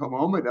 Shinibim come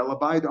home and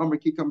Elabaya Amr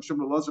Kikam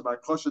Shimon Lazar by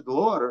Kasha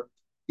Delaware.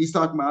 He's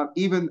talking about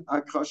even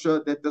a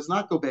kasha that does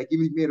not go back,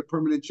 even if you made a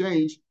permanent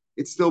change,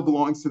 it still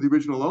belongs to the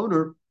original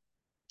owner.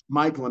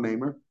 Michael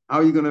Mamer. How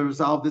are you going to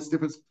resolve this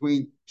difference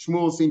between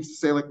Shmuel seems to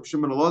say like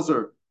Shimon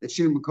Elazar that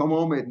Shinu become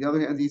Omed, and the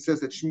other hand he says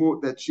that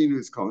Shinu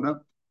is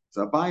Kona.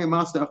 So Abaya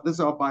Mastaf, this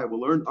is how Abaya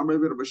will learn. Amr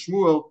of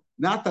Shmuel,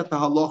 not that the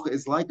halacha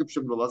is like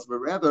Shimon Elazar, but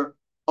rather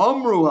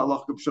Amru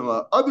halacha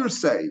Shimon.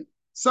 Others say,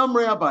 some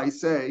rabbis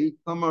say,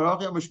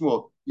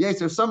 yes,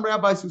 there's some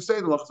rabbis who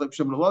say the halacha is like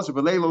Shimon Elazar,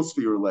 but Leilo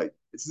Sfirulei.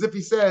 It's as if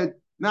he said,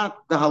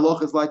 not the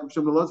halacha is like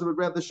Shimon Elazar, but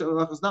rather the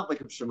halacha is not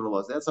like Shimon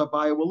Elazar. That's how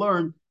Abaya will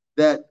learn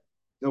that.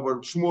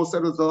 Where Shmuel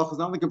said the halacha is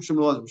not like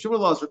Shimon Elazar. Shimon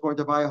Elazar,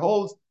 according to Abaya,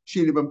 holds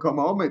Shinibim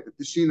Kama Omed, that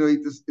the Shinui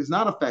is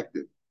not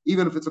effective.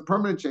 Even if it's a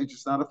permanent change,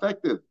 it's not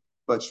effective.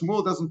 But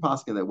Shmuel doesn't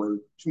pass in that way.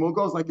 Shmuel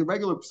goes like a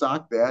regular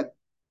psak that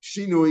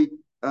Shinui,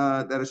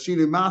 that a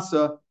Shinui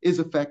Masa is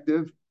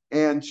effective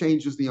and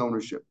changes the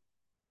ownership.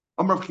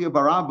 Amar Rav Chia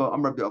Barabba,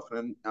 Amar Rav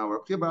Yochanan. Now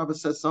Rav Chia Barabba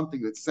says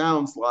something that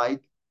sounds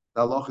like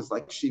the halacha is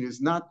like Shinui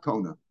is not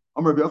Kona.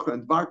 Amar Rav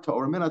Yochanan, Bar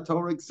Torah, Mina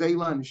Torah,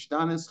 Gzela,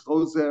 Nishtanis,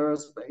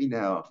 Chozeres,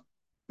 Beinel.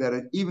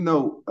 That even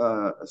though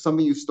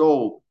something you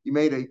stole, you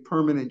made a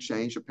permanent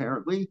change.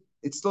 Apparently,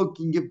 it still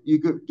can give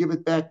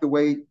it back the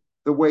way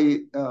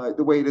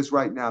it is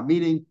right now.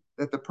 Meaning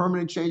that the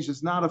permanent change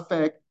does not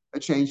affect a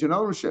change in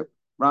ownership.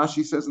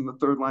 Rashi says in the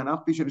third line,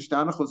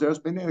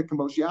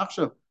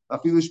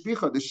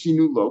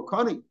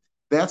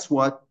 that's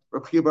what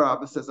Rav Chia Bar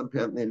Abba says in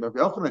Rav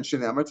Yochanan.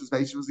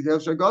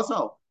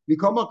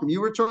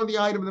 You return the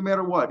item no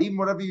matter what, even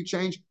whatever you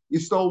change.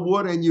 You stole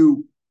wood and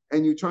you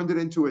turned it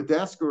into a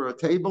desk or a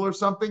table or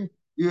something,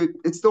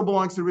 it still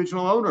belongs to the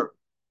original owner.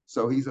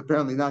 So he's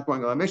apparently not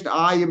going on a Mishnah.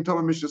 I am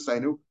Tomer Mishnah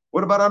Seinu.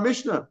 What about our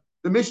Mishnah?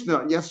 The Mishnah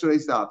in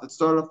yesterday's daf that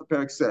started off the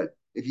parak said,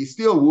 if you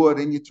steal wood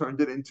and you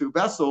turned it into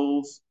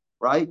vessels,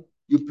 right,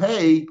 you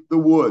pay the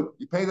wood.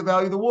 You pay the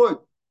value of the wood.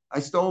 I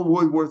stole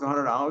wood worth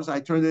 $100. I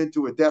turned it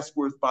into a desk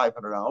worth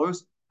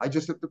 $500. I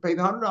just have to pay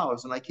the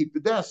 $100 and I keep the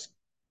desk.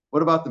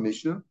 What about the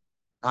Mishnah?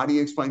 How do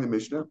you explain the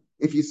Mishnah?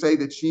 If you say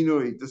that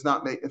Shinui does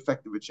not make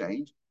effective a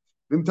change,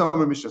 he'll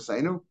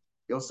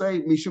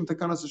say Mishum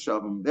Takanas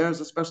Shavim. There's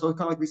a special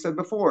kind like we said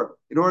before.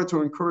 In order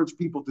to encourage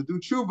people to do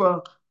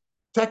tshuva,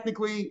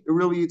 technically,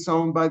 it's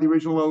owned by the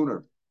original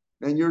owner,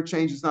 and your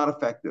change is not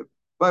effective.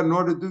 But in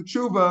order to do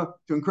tshuva,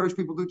 to encourage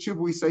people to do tshuva,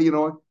 we say,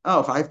 if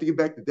I have to give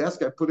back the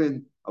desk, I put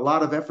in a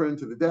lot of effort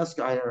into the desk.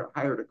 I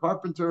hired a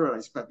carpenter, and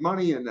I spent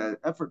money and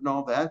effort and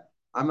all that.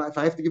 If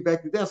I have to give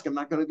back the desk, I'm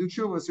not going to do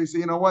tshuva. So you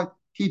say,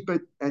 keep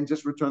it and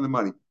just return the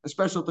money. A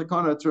special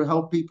takana to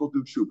help people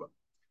do tshuva.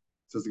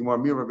 Says the Gemara,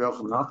 Mir Rabbi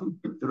Yochanan.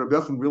 Did Rabbi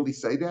Yochanan really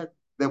say that?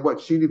 That what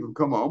Shini from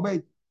Kama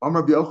Omed?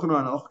 Rabbi Yochanan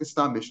on Alch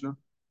Stam Mishnah.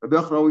 Rabbi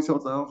Yochanan always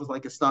holds that Alch is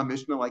like a Stam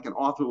Mishnah, like an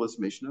authorless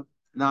Mishnah,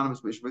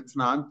 anonymous Mishnah. It's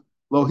not.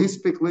 Lo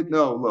hispiklit,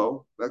 no,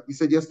 lo. Like we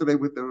said yesterday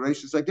with the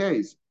Reishis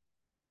Agez.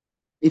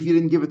 If you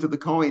didn't give it to the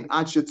Kohen,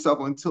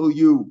 until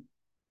you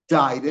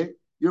dyed it,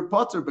 you're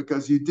potter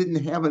because you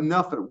didn't have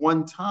enough at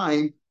one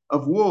time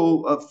of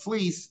wool, of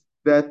fleece,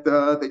 that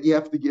you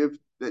have to give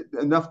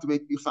enough to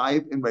make you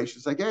chayiv in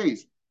Reishis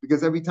Agez.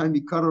 Because every time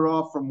you cut it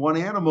off from one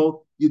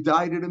animal, you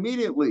dyed it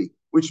immediately,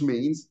 which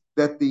means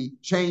that the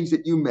change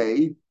that you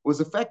made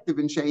was effective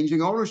in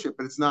changing ownership,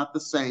 but it's not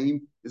the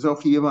same as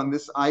Ochiyev on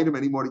this item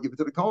anymore to give it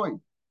to the Kohen.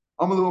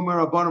 One of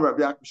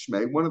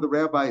the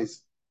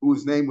rabbis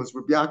whose name was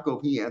Rabbi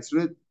Yaakov, he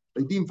answered it.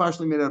 I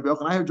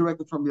heard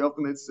directly from Rabbi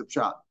Yochanan, it's a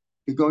pshat.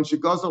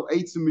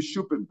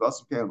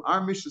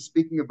 Our Mishnah is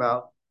speaking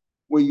about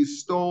where you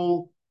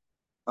stole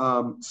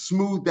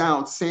smoothed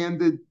out,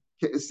 sanded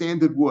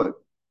wood.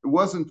 It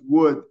wasn't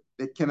wood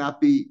that cannot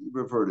be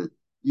reverted.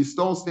 You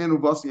stole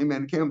standard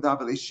and came down.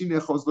 Our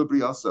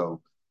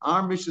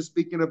Mishnah is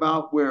speaking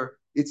about where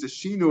it's a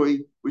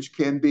shinui which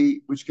can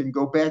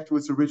go back to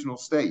its original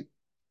state.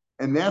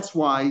 And that's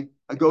why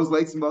it goes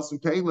late in Boston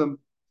Kalim,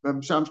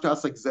 like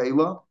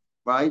Zayla,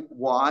 right?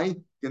 Why?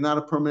 You're not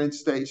a permanent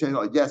state.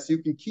 Yes, you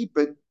can keep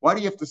it. Why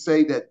do you have to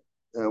say that?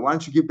 Why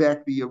don't you give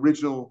back the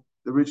original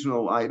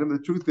item? The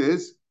truth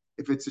is,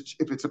 if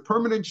it's a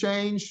permanent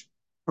change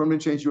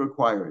you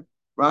acquire it.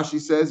 Rashi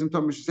says,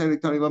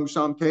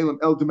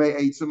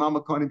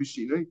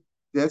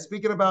 that's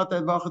speaking about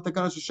that.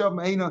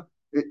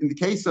 In the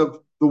case of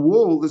the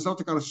wool, there's no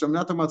takana sham,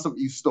 not talking about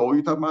something you stole.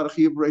 You're talking about a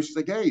chiyuv reish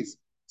sagez.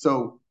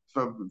 So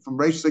from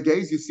reish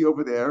sagez, you see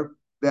over there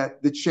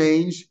that the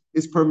change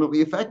is permanently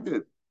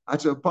effective.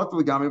 There's no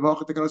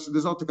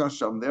takana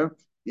sham there.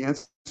 The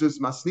answer is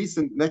masnis.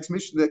 Next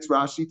mission, next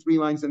Rashi, 4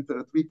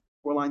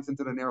 lines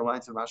into the narrow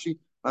lines of Rashi.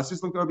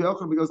 Masnis look at Rabbi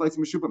Yochanan because like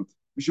mishupim.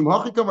 Mishum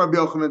hachikam Rabbi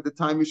Yochanan at the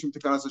time mishum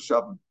takanas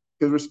shavim.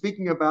 Because we're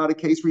speaking about a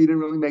case where you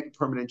didn't really make a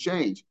permanent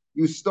change.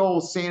 You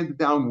stole sanded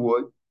down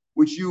wood,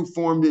 which you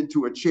formed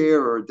into a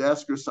chair or a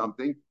desk or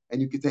something,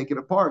 and you could take it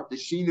apart. The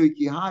shinui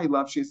kihai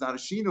lavshi is not a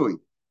shinui.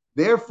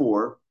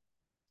 Therefore,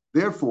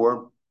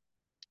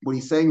 What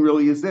he's saying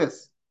really is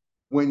this.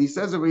 When he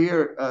says over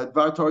here,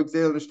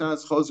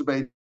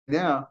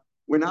 now,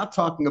 we're not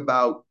talking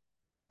about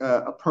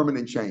a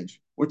permanent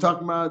change. We're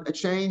talking about a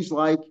change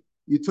like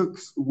you took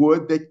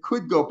wood that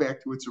could go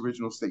back to its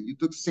original state. You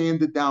took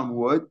sanded down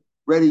wood,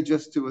 ready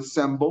just to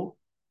assemble,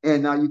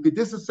 and now you could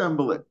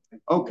disassemble it.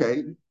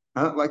 Okay,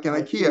 like an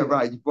IKEA,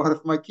 right? You bought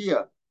it from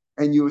IKEA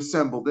and you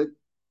assembled it.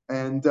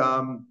 And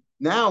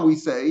now we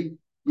say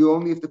you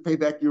only have to pay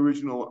back the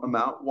original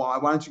amount. Why?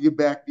 Why don't you give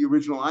back the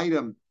original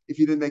item if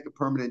you didn't make a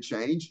permanent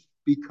change?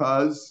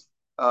 Because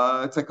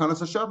it's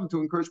Hakanas Hashavim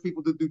to encourage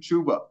people to do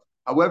tshuva.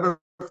 However,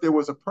 if there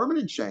was a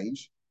permanent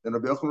change, then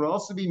Rabbi Yochanan would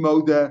also be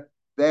moda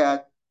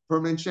that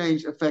permanent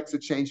change affects a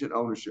change in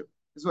ownership.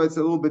 That's why it's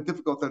a little bit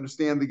difficult to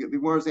understand. The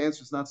Gemara's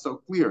answer is not so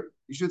clear.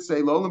 You should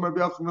say, Lolam Rabbi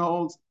Yochanan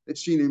holds that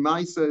Shini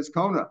Maisa is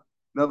Kona.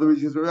 In other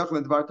words, Rabbi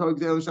Yochanan, Dvar Tog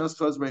Del Shas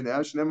Chaz Reina,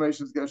 Shnem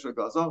Reishas Gesher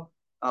Gazel.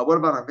 What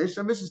about our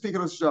Mishnah? Mishnah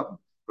speaking of Shavim.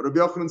 But Rabbi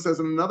Yochanan says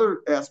in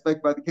another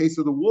aspect, by the case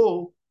of the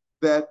wool,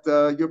 that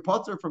you're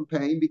potter from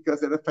paying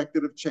because it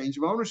affected a change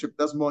of ownership. It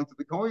doesn't belong to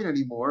the coin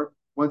anymore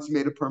once you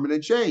made a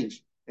permanent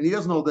change. And he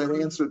doesn't hold that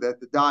answer that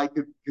the dye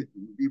could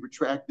be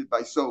retracted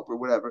by soap or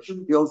whatever.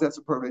 He holds that's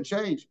a permanent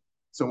change.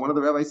 So one of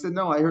the rabbis said,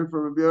 no, I heard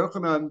from Rabbi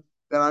Yochanan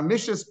that our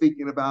Mishnah is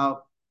speaking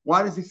about,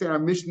 why does he say our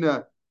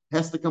Mishnah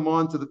has to come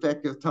on to the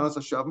fact of Tanas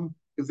HaShavim?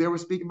 Because they were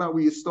speaking about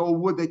where you stole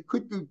wood that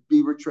could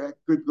be retracted,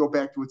 could go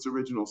back to its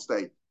original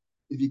state.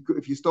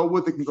 If you stole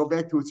wood that can go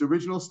back to its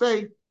original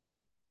state,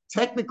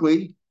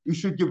 technically you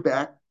should give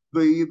back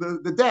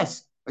the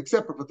desk,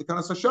 except for the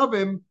Tanas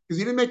HaShavim, because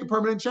you didn't make a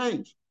permanent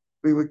change.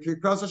 With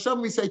Tanas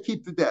HaShavim, we say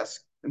keep the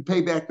desk and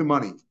pay back the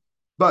money.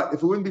 But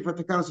if it wouldn't be for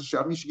Takanas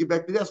HaShavim, you should give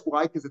back the desk.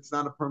 Why? Because it's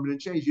not a permanent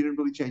change. You didn't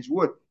really change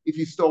wood. If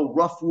you stole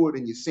rough wood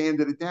and you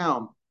sanded it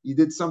down, you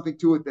did something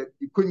to it that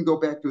you couldn't go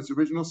back to its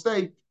original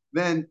state,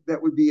 then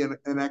that would be an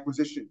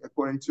acquisition,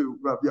 according to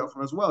Rabbi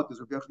Yochanan as well, because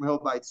Rabbi Yochanan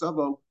held by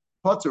Tzavo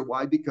Potter.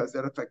 Why? Because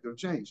that affected a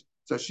change.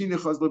 So Shina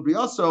Chazla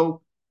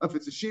Briaso, if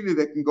it's a Shina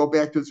that can go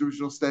back to its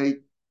original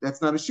state,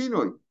 that's not a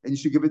Shinoi, and you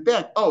should give it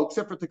back. Oh,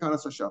 except for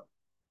Takanas HaShavim.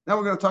 Now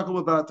we're going to talk a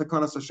little about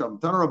Takanas HaShavim.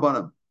 Tana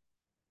Rabbanim.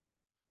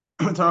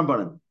 Tana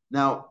Rabbanim.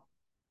 Now,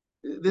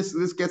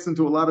 this gets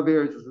into a lot of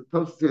areas. We're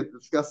supposed to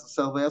discuss the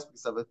several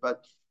aspects of it,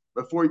 but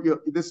before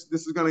this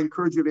is going to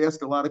encourage you to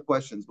ask a lot of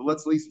questions. But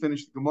let's at least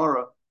finish the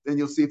Gemara, then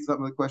you'll see if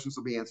some of the questions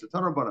will be answered.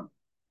 Tanarbanim,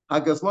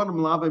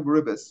 Hagazlanim Lave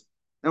Beribis.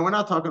 Now we're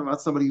not talking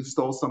about somebody who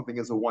stole something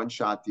as a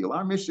one-shot deal.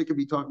 Our Mishnah could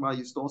be talking about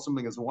you stole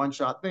something as a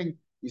one-shot thing.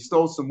 You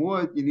stole some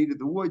wood, you needed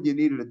the wood, you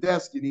needed a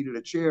desk, you needed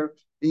a chair,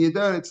 and you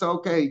done it. It's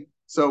okay.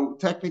 So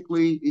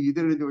technically, if you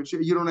did it into a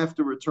chair, you don't have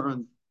to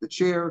return the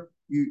chair.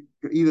 You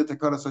either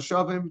Takanas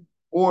HaShavim,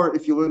 or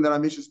if you learn that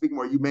I'm Mishnah speaking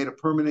where you made a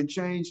permanent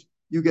change,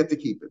 you get to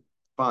keep it.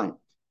 Fine.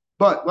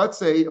 But let's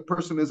say a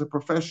person is a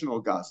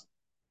professional gazlan.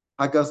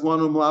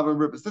 Hagazlanum lavim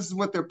ribis. This is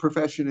what their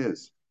profession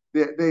is.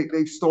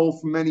 They stole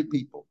from many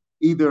people.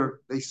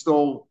 Either they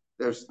stole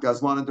their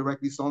gazlan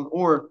directly stolen,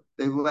 or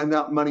they lend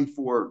out money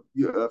for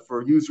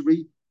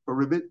usury, for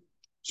ribbit.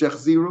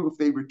 Shechziru, if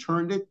they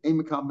returned it, a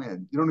makal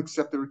man. You don't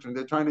accept the return.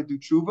 They're trying to do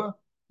tshuva.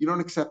 You don't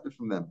accept it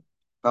from them.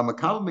 This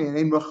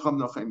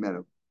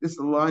is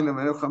the line of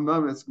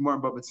it's Gemara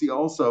in Bava Metzia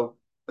also.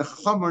 The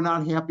Chacham are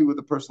not happy with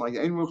a person like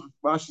that.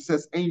 Rashi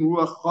says, "Ein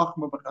ruach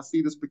chachma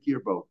b'chasidus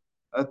b'kirbo."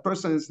 A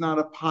person is not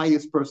a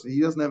pious person.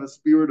 He doesn't have a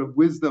spirit of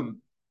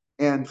wisdom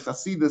and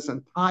chasidus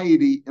and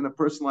piety in a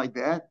person like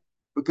that,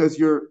 because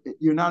you're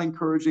not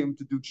encouraging him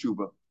to do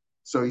tshuva.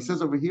 So he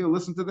says over here,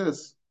 listen to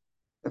this.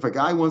 If a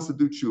guy wants to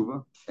do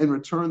tshuva and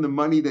return the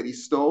money that he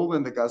stole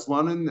and the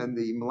gazlanin and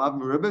the malav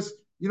meribis,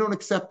 you don't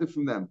accept it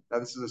from them. Now,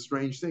 this is a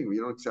strange thing.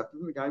 You don't accept it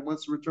from the guy who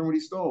wants to return what he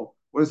stole.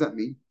 What does that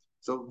mean?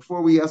 So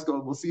before we ask,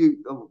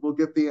 we'll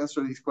get the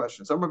answer to these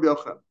questions. I'm Rabbi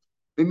Yochanan.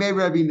 They made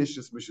Rabbi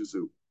Nishas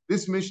Mishazu.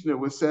 This Mishnah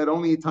was said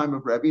only in time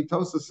of Rabbi.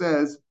 Tosa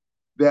says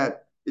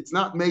that it's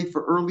not made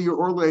for earlier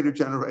or later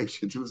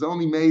generations. It was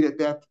only made at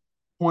that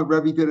point.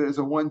 Rabbi did it as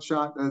a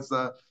one-shot, as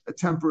a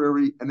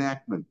temporary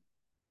enactment.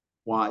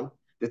 Why?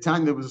 The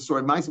time there was a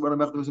story, there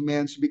was a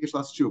man, Shabikash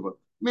Las Tshuva.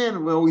 Man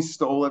who always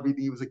stole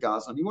everything. He was a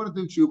gazlan. He wanted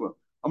to do tshuva.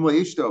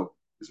 Ishto.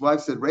 His wife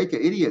said, Reka,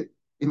 idiot.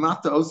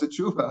 Imata osa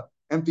tshuva.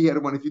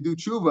 Empty-headed one. If you do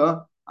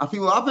tshuva, I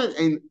feel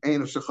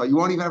you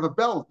won't even have a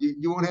belt.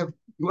 You won't have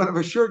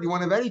a shirt. You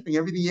won't have anything.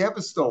 Everything you have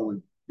is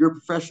stolen. You're a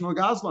professional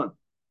gazlan.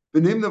 The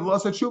Nimna of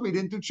Lasa Tshuva, he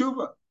didn't do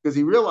tshuva because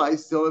he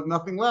realized still have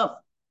nothing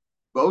left.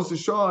 Those who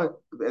saw it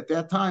at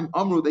that time,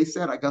 Amru, they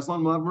said,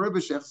 Gazlan Malav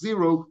Meribah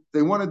zero.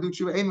 They want to do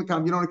tshuva. You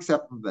don't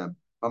accept from them.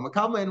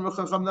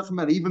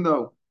 Even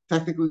though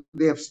technically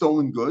they have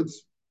stolen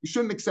goods, you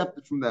shouldn't accept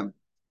it from them.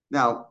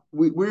 Now,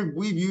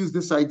 we've used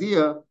this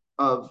idea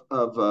of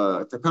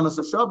Takanas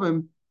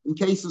HaShavim in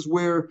cases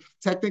where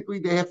technically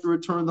they have to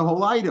return the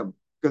whole item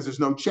because there's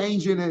no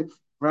change in it,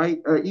 right?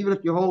 Even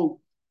if you hold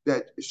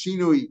that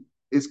Shinui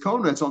is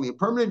Kona, it's only a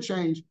permanent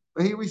change.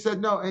 But here we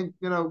said no, and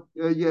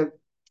Takanas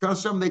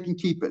HaShavim, they can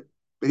keep it.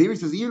 But here he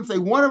says, even if they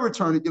want to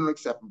return it, you don't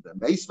accept from them.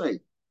 They say,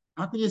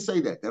 How can you say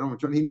that? They don't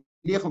return.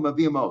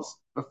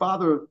 The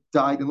father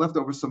died and left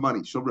over some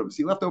money.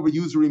 He left over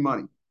usury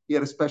money. He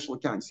had a special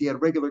account. So he had a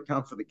regular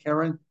account for the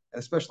Karen and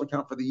a special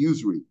account for the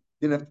usury.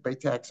 Didn't have to pay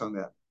tax on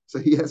that. So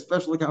he had a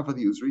special account for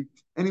the usury.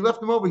 And he left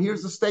them over.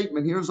 Here's the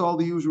statement. Here's all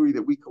the usury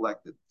that we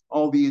collected,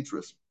 all the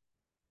interest.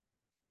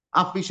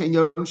 Even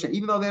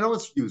though they know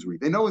it's usury,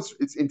 they know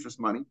it's interest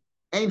money.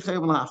 They don't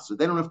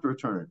have to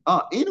return it.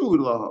 But they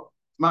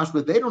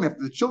don't have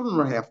to. The children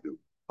don't have to.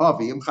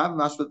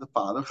 The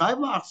father.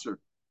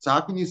 So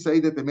how can you say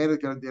that they made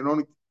it? They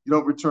don't. You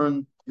don't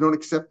return. You don't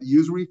accept the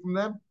usury from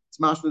them. It's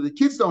mashma. The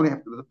kids don't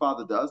have to, but the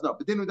father does. No,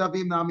 but then the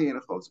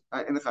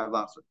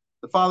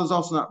father's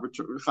also not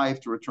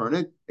chayiv to return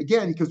it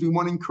again because we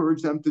want to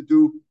encourage them to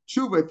do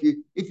tshuva.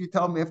 If you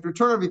tell them they have to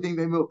return everything,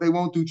 they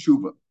won't do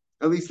tshuva.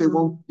 At least they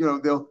won't. They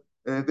won't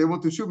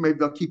do tshuva. Maybe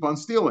they'll keep on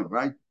stealing.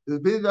 Right? The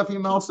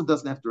bid'ah also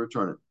doesn't have to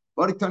return it.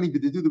 But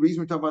the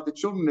reason we're talking about the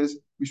children is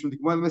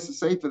the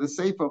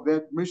sefer of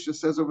that Mishnah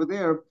says over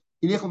there.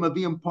 Let's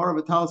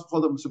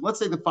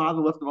say the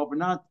father left them over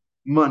not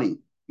money,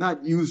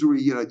 not usury,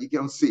 you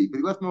can't see, but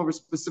he left them over a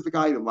specific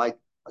item like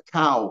a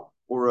cow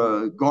or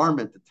a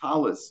garment, a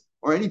talus,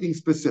 or anything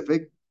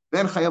specific.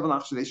 Then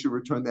they should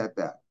return that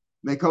back.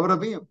 They cover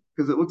avim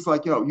because it looks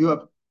like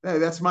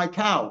that's my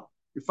cow.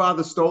 Your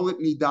father stole it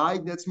and he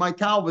died. That's my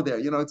cow over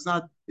there.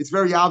 It's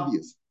very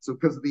obvious. So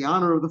because of the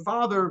honor of the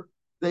father,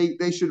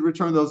 they should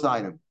return those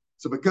items.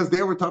 So because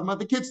there we're talking about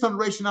the kids don't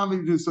ration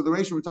do. So the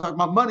ration we're talking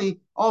about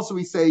money. Also,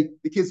 we say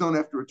the kids don't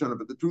have to return it,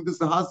 but the truth is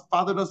the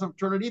father doesn't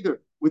return it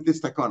either with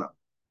this takana.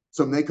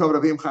 So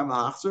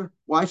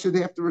why should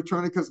they have to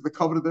return it? Because of the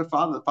covet of their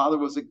father. The father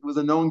was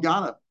a known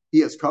ganav. He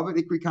has covet.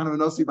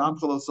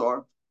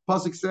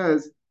 Pasuk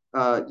says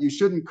you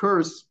shouldn't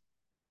curse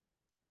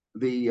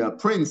the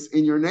prince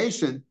in your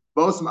nation.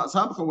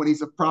 When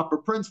he's a proper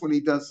prince, when he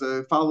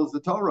follows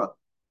the Torah.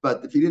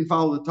 But if he didn't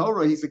follow the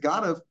Torah, he's a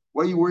ganav.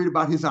 What are you worried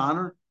about his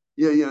honor?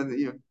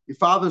 Your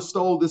father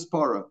stole this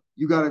parah.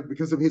 You got to,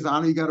 because of his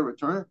honor, you got to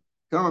return it.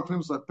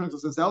 Prince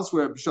says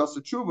elsewhere,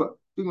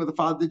 speaking with the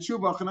father did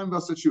tshuva,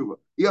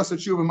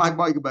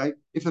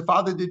 if the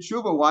father did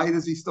tshuva, why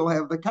does he still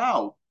have the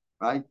cow?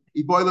 Right?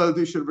 He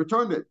should have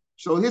returned it.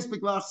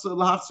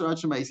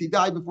 He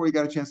died before he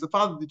got a chance. The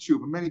father did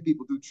tshuva. Many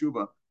people do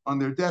tshuva on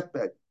their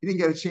deathbed. He didn't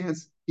get a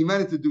chance. He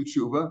meant it to do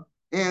tshuva,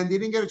 and he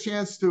didn't get a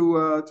chance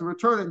to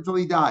return it until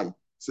he died.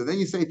 So then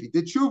you say if he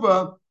did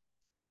tshuva,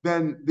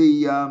 then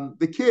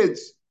the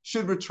kids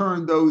should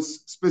return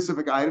those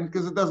specific items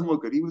because it doesn't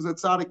look good. He was a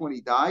tzaddik when he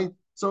died,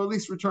 so at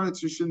least return it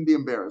so you shouldn't be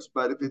embarrassed.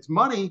 But if it's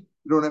money,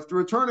 you don't have to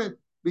return it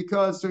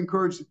because to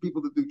encourage the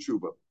people to do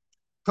tshuva.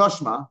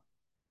 Tashma,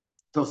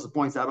 Tosa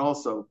points out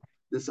also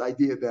this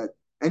idea that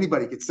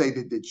anybody could say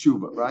they did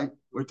tshuva, right?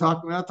 We're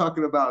not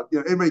talking about,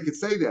 anybody could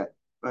say that.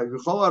 Right?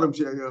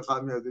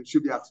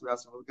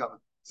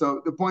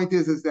 So the point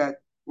is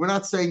that we're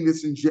not saying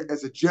this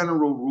as a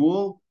general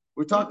rule.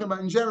 We're talking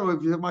about in general,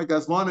 if you have my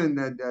Gazlanin,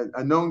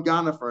 a known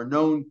Ganaf or a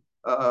known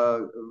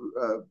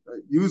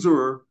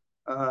usurer,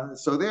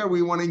 so there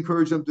we want to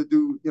encourage them to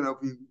do,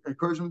 if we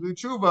encourage them to do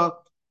tshuva,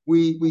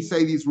 we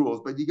say these rules.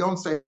 But you don't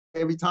say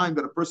every time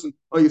that a person,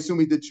 you assume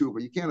he did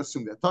tshuva. You can't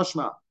assume that.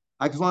 Tashma,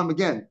 Gazlanim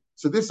again.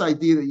 So this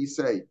idea that you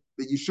say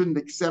that you shouldn't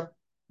accept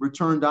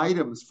returned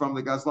items from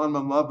the Gazlanim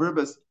and Lav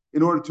Ribas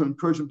in order to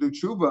encourage them to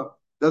do tshuva,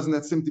 doesn't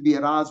that seem to be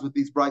at odds with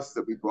these prices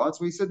that we brought?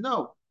 So we said,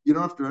 no. You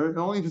don't have to,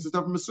 only if it's a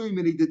stuff from Masuyim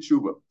and he did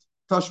tshuva.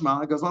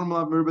 Tashma,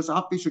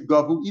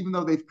 even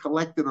though they've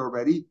collected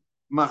already,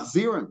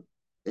 machzirin,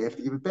 they have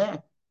to give it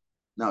back.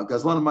 Now,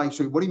 Gazlanim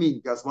Ma'ishay, what do you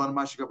mean, Gazlanim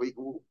Ma'ishay?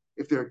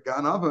 If they're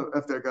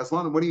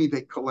Gazlanim, what do you mean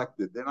they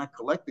collected? They're not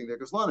collecting, they're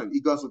Gazlanim.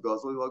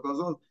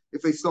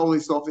 If they stole, they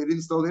stole. If they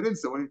didn't steal, they didn't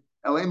steal.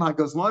 Elaim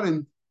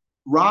HaGazlanim,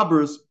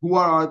 robbers, who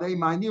are they?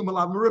 Ma'anim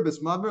Malav Meribas.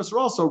 Malav are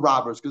also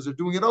robbers because they're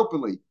doing it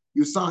openly.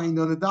 You signed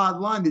on a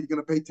dotted line that you're going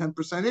to pay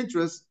 10%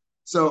 interest.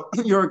 So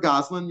you're a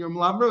Goslin, you're a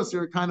Malavros,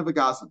 you're kind of a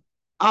Goslin.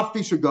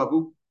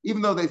 Gavu,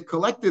 even though they've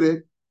collected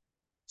it,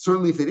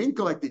 certainly if they didn't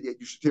collect it yet,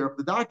 you should tear up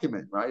the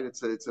document, right?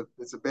 It's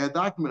a bad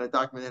document, a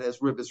document that has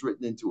ribis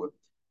written into it.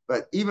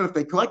 But even if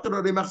they collected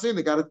it, they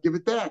got to give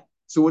it back.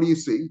 So what do you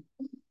see?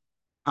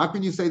 How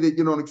can you say that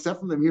you don't accept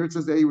from them? Here it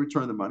says they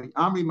return the money.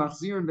 Amri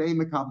machzir and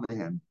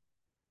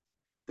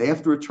they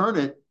have to return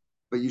it,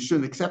 but you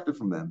shouldn't accept it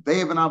from them. They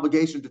have an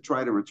obligation to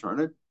try to return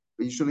it,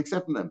 but you shouldn't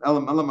accept from them.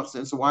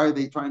 So why are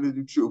they trying to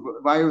do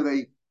tshuva? Why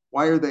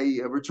are they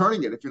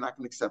returning it if you're not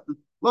going to accept it?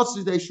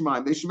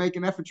 They should make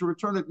an effort to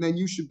return it, and then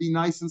you should be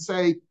nice and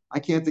say, I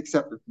can't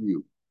accept it from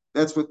you.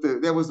 That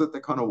was what the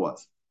kana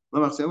was.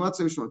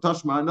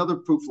 Another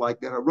proof like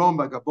that, Arom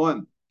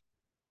Bagabon,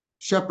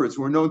 shepherds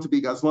who are known to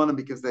be Gazlanim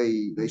because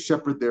they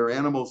shepherd their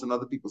animals in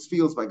other people's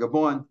fields by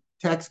Gabon,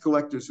 tax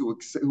collectors who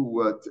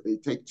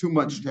take too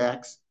much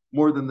tax,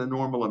 more than the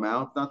normal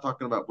amount. Not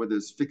talking about where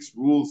there's fixed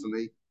rules and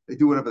they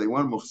do whatever they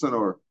want. Muhsin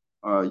or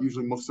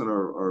usually Muhsin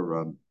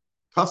or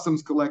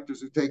customs collectors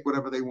who take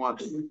whatever they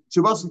want.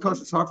 Chuvas and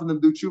kosher, it's hard for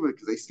them to do tshuva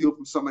because they steal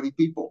from so many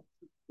people.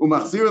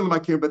 Umachzir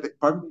l'makir, but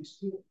pardon?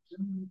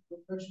 Some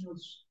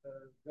professionals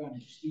gun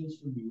steals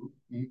from you,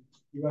 you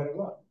write it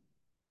up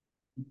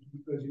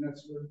because you're not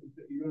supposed to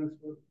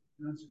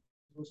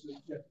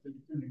accept the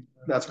returning.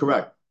 That's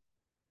correct.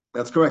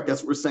 That's correct.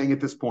 That's what we're saying at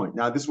this point.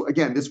 Now, this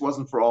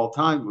wasn't for all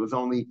time. It was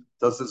only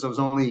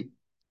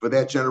for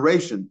that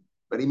generation.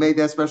 But he made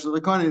that special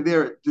economy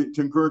there to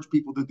encourage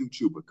people to do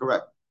tshuva.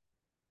 Correct.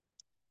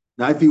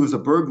 Now, if he was a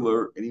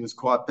burglar and he was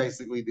caught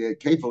basically the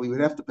kafel, he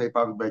would have to pay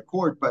probably by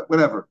court. But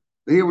whatever.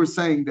 But here we're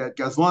saying that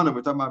Gazlanim,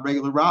 we're talking about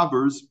regular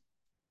robbers,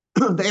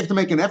 they have to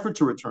make an effort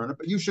to return it,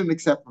 but you shouldn't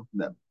accept them from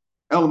them.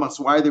 Elamas,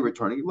 why are they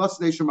returning it?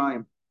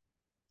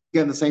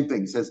 Again, the same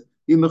thing. He says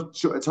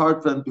it's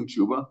hard for them to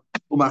do tshuva.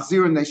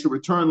 And they should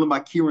return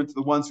lemakirin to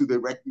the ones who they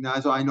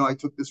recognize. Oh, I know I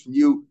took this from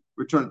you.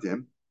 Return it to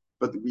him.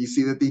 But we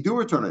see that they do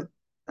return it.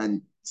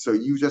 And so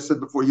you just said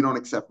before you don't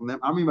accept from them.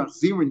 Ami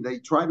machzirin, they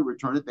try to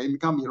return it. They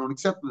become you don't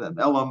accept from them.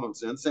 Elam,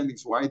 same thing.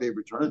 So why they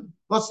return it?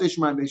 Let's say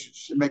they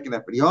should make an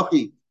effort.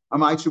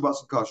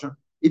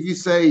 If you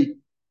say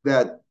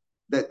that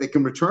they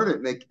can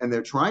return it and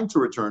they're trying to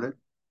return it,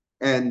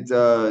 and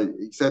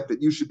except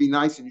that you should be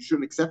nice and you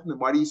shouldn't accept them,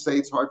 why do you say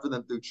it's hard for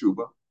them to do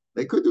tshuva?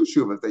 They could do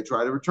tshuva if they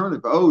try to return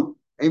it. But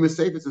Amos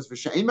Sefer says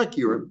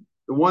the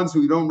ones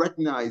who you don't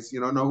recognize, you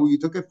don't know who you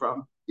took it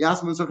from.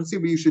 But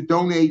you should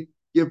donate,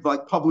 give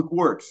like public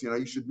works.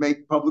 You should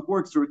make public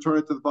works to return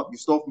it to the public. You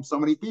stole from so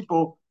many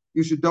people,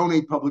 you should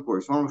donate public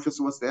works.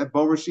 What's that?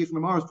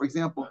 For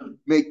example,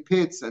 make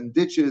pits and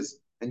ditches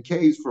and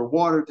caves for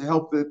water to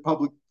help the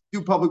public,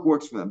 do public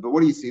works for them. But what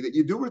do you see? That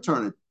you do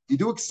return it. You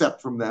do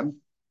accept from them.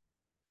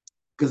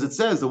 Because it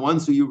says the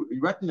ones who you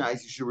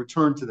recognize, you should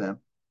return to them,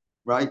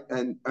 right?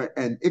 And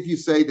if you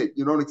say that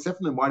you don't accept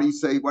from them, why do you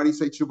say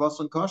tshuvas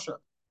and kasha?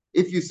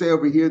 If you say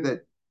over here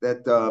that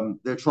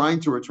they're trying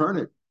to return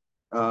it,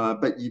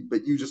 but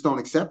you just don't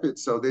accept it,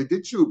 so they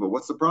did tshuva.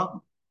 What's the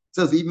problem? It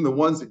says even the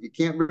ones that you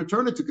can't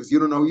return it to because you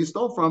don't know who you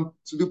stole from,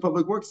 so do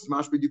public works.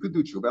 But you could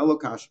do tshuva. Elo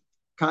kasha.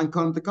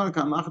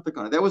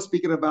 That was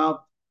speaking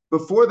about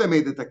before they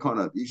made the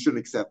takana. You shouldn't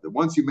accept it.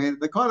 Once you made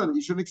the takana,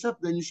 you shouldn't accept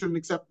it. Then you shouldn't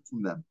accept it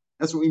from them.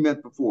 That's what we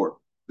meant before.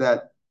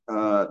 That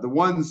the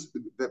ones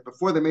that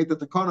before they made the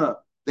takana,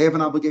 they have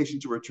an obligation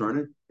to return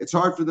it. It's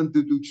hard for them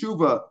to do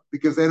tshuva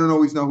because they don't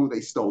always know who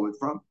they stole it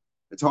from.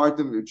 It's hard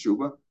for them to do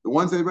tshuva. The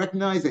ones they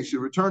recognize, they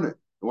should return it.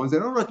 The ones they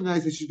don't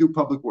recognize, they should do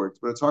public works.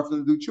 But it's hard for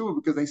them to do tshuva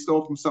because they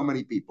stole from so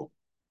many people.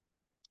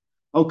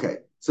 Okay,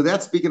 so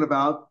that's speaking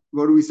about,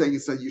 what are we saying?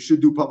 It said you should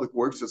do public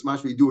works, so it's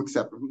much we do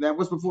accept it. That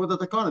was before the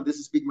takana. This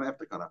is speaking about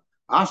takana.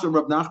 Ashram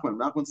Rav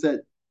Nachman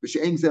said,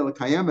 V'she'em zeh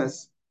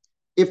l'kayemes,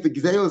 if the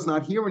gzela is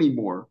not here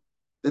anymore,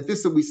 that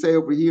this that we say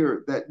over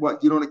here, that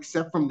what you don't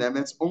accept from them,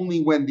 that's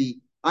only when the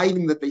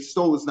item that they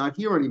stole is not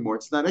here anymore.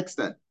 It's not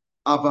extant.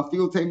 Both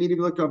means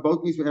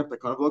we have to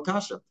kind of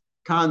lokasha.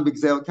 Kan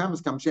b'gzela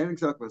kamas kam she'en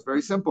gzela kamas.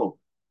 Very simple.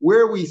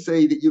 Where we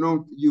say that you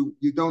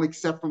don't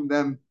accept from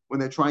them when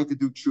they're trying to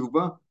do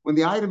tshuva, when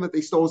the item that they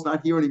stole is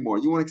not here anymore,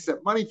 you want to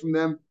accept money from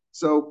them.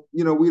 So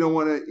we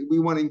want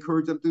to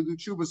encourage them to do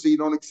tshuva, so you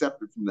don't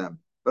accept it from them.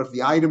 But if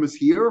the item is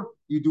here,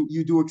 you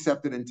do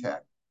accept it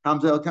intact. What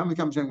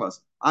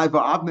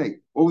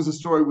was the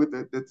story with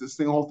that this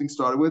whole thing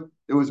started with?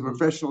 There was a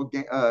professional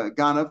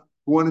ganav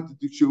who wanted to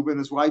do tshuva, and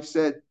his wife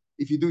said,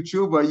 if you do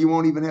tshuva, you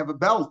won't even have a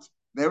belt.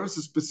 There was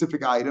a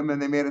specific item,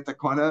 and they made a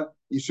takana.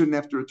 You shouldn't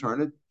have to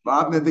return it.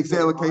 Huh?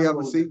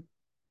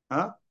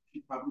 She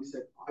probably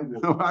said,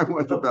 I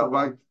want the belt.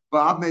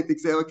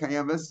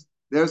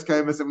 There's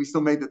kayamas, and we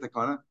still made the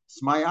takana.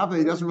 Smay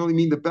avne doesn't really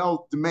mean the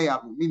belt. To me,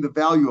 mean the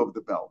value of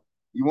the belt.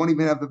 You won't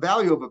even have the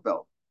value of a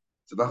belt.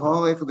 So what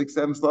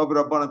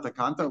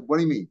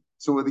do you mean?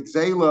 So with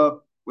Xela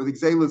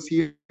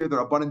here, the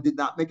Rabbanan did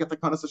not make a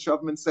takanas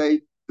shavim and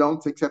say,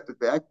 don't accept it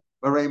back.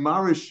 But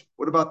Marish,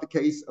 what about the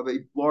case of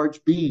a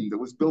large beam that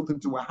was built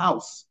into a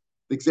house?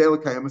 The Xela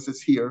kayamas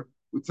is here.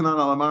 Utanan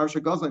al Marish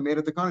Gazla made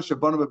a takanas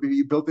shavim,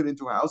 you built it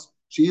into a house.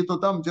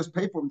 Sheyitodam, just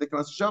pay for him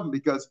takanas shavim,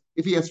 because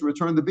if he has to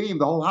return the beam,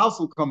 the whole house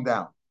will come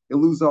down. He'll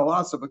lose the whole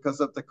house. So because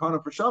of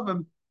takana for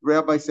shavim, the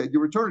rabbi said you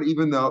return it,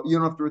 even though you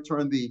don't have to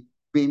return the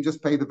beam,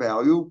 just pay the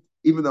value,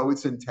 even though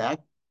it's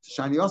intact.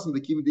 Shani Yosem, the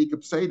Kiva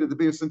Dikab say to the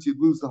beer, since you'd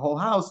lose the whole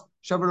house,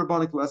 Shavar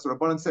Rabbanik Lesser.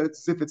 Rabbanan said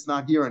it's as if it's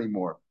not here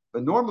anymore.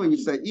 But normally we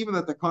say, even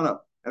at the Takana,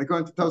 and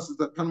according to Tosas,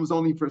 the Takana was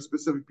only for a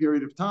specific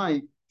period of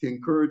time to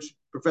encourage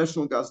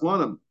professional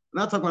Gazlanim. We're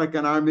not talking about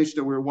like our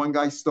Mishnah where one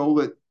guy stole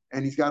it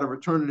and he's got to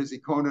return it as he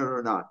owned it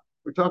or not.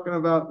 We're talking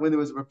about when there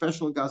was a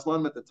professional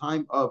Gazlanim at the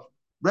time of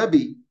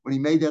Rebbe, when he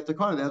made that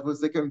Takana. That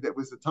was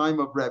the time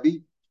of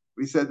Rebbe.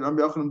 We said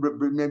Rabbi Yochanan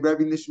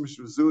Rebbe Nishmish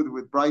Razud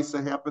with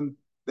Brisa happened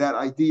that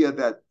idea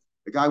that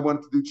the guy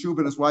wanted to do tshuva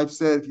and his wife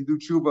said, if you do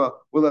tshuva,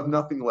 we'll have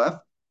nothing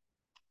left.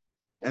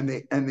 And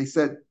they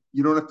said,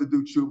 you don't have to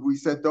do tshuva. We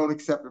said, don't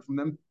accept it from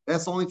them.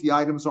 That's only if the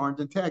items aren't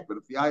intact. But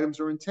if the items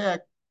are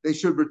intact, they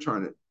should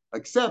return it.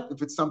 Except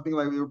if it's something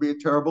like it would be a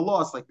terrible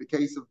loss, like the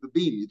case of the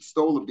beam. You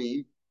stole a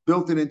beam,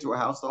 built it into a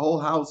house. The whole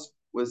house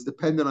was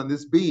dependent on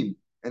this beam.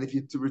 And if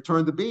you to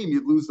return the beam,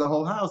 you'd lose the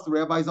whole house. The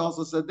rabbis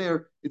also said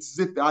there, it's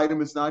as if the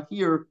item is not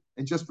here.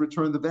 and just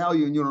return the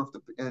value, and you don't have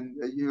to, and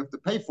you have to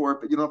pay for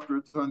it, but you don't have to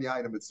return the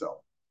item itself.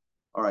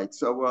 All right,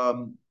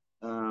 so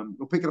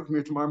we'll pick it up from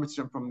here tomorrow,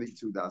 from the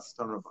two das.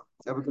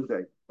 Have a good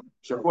day.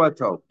 Shavua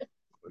tov.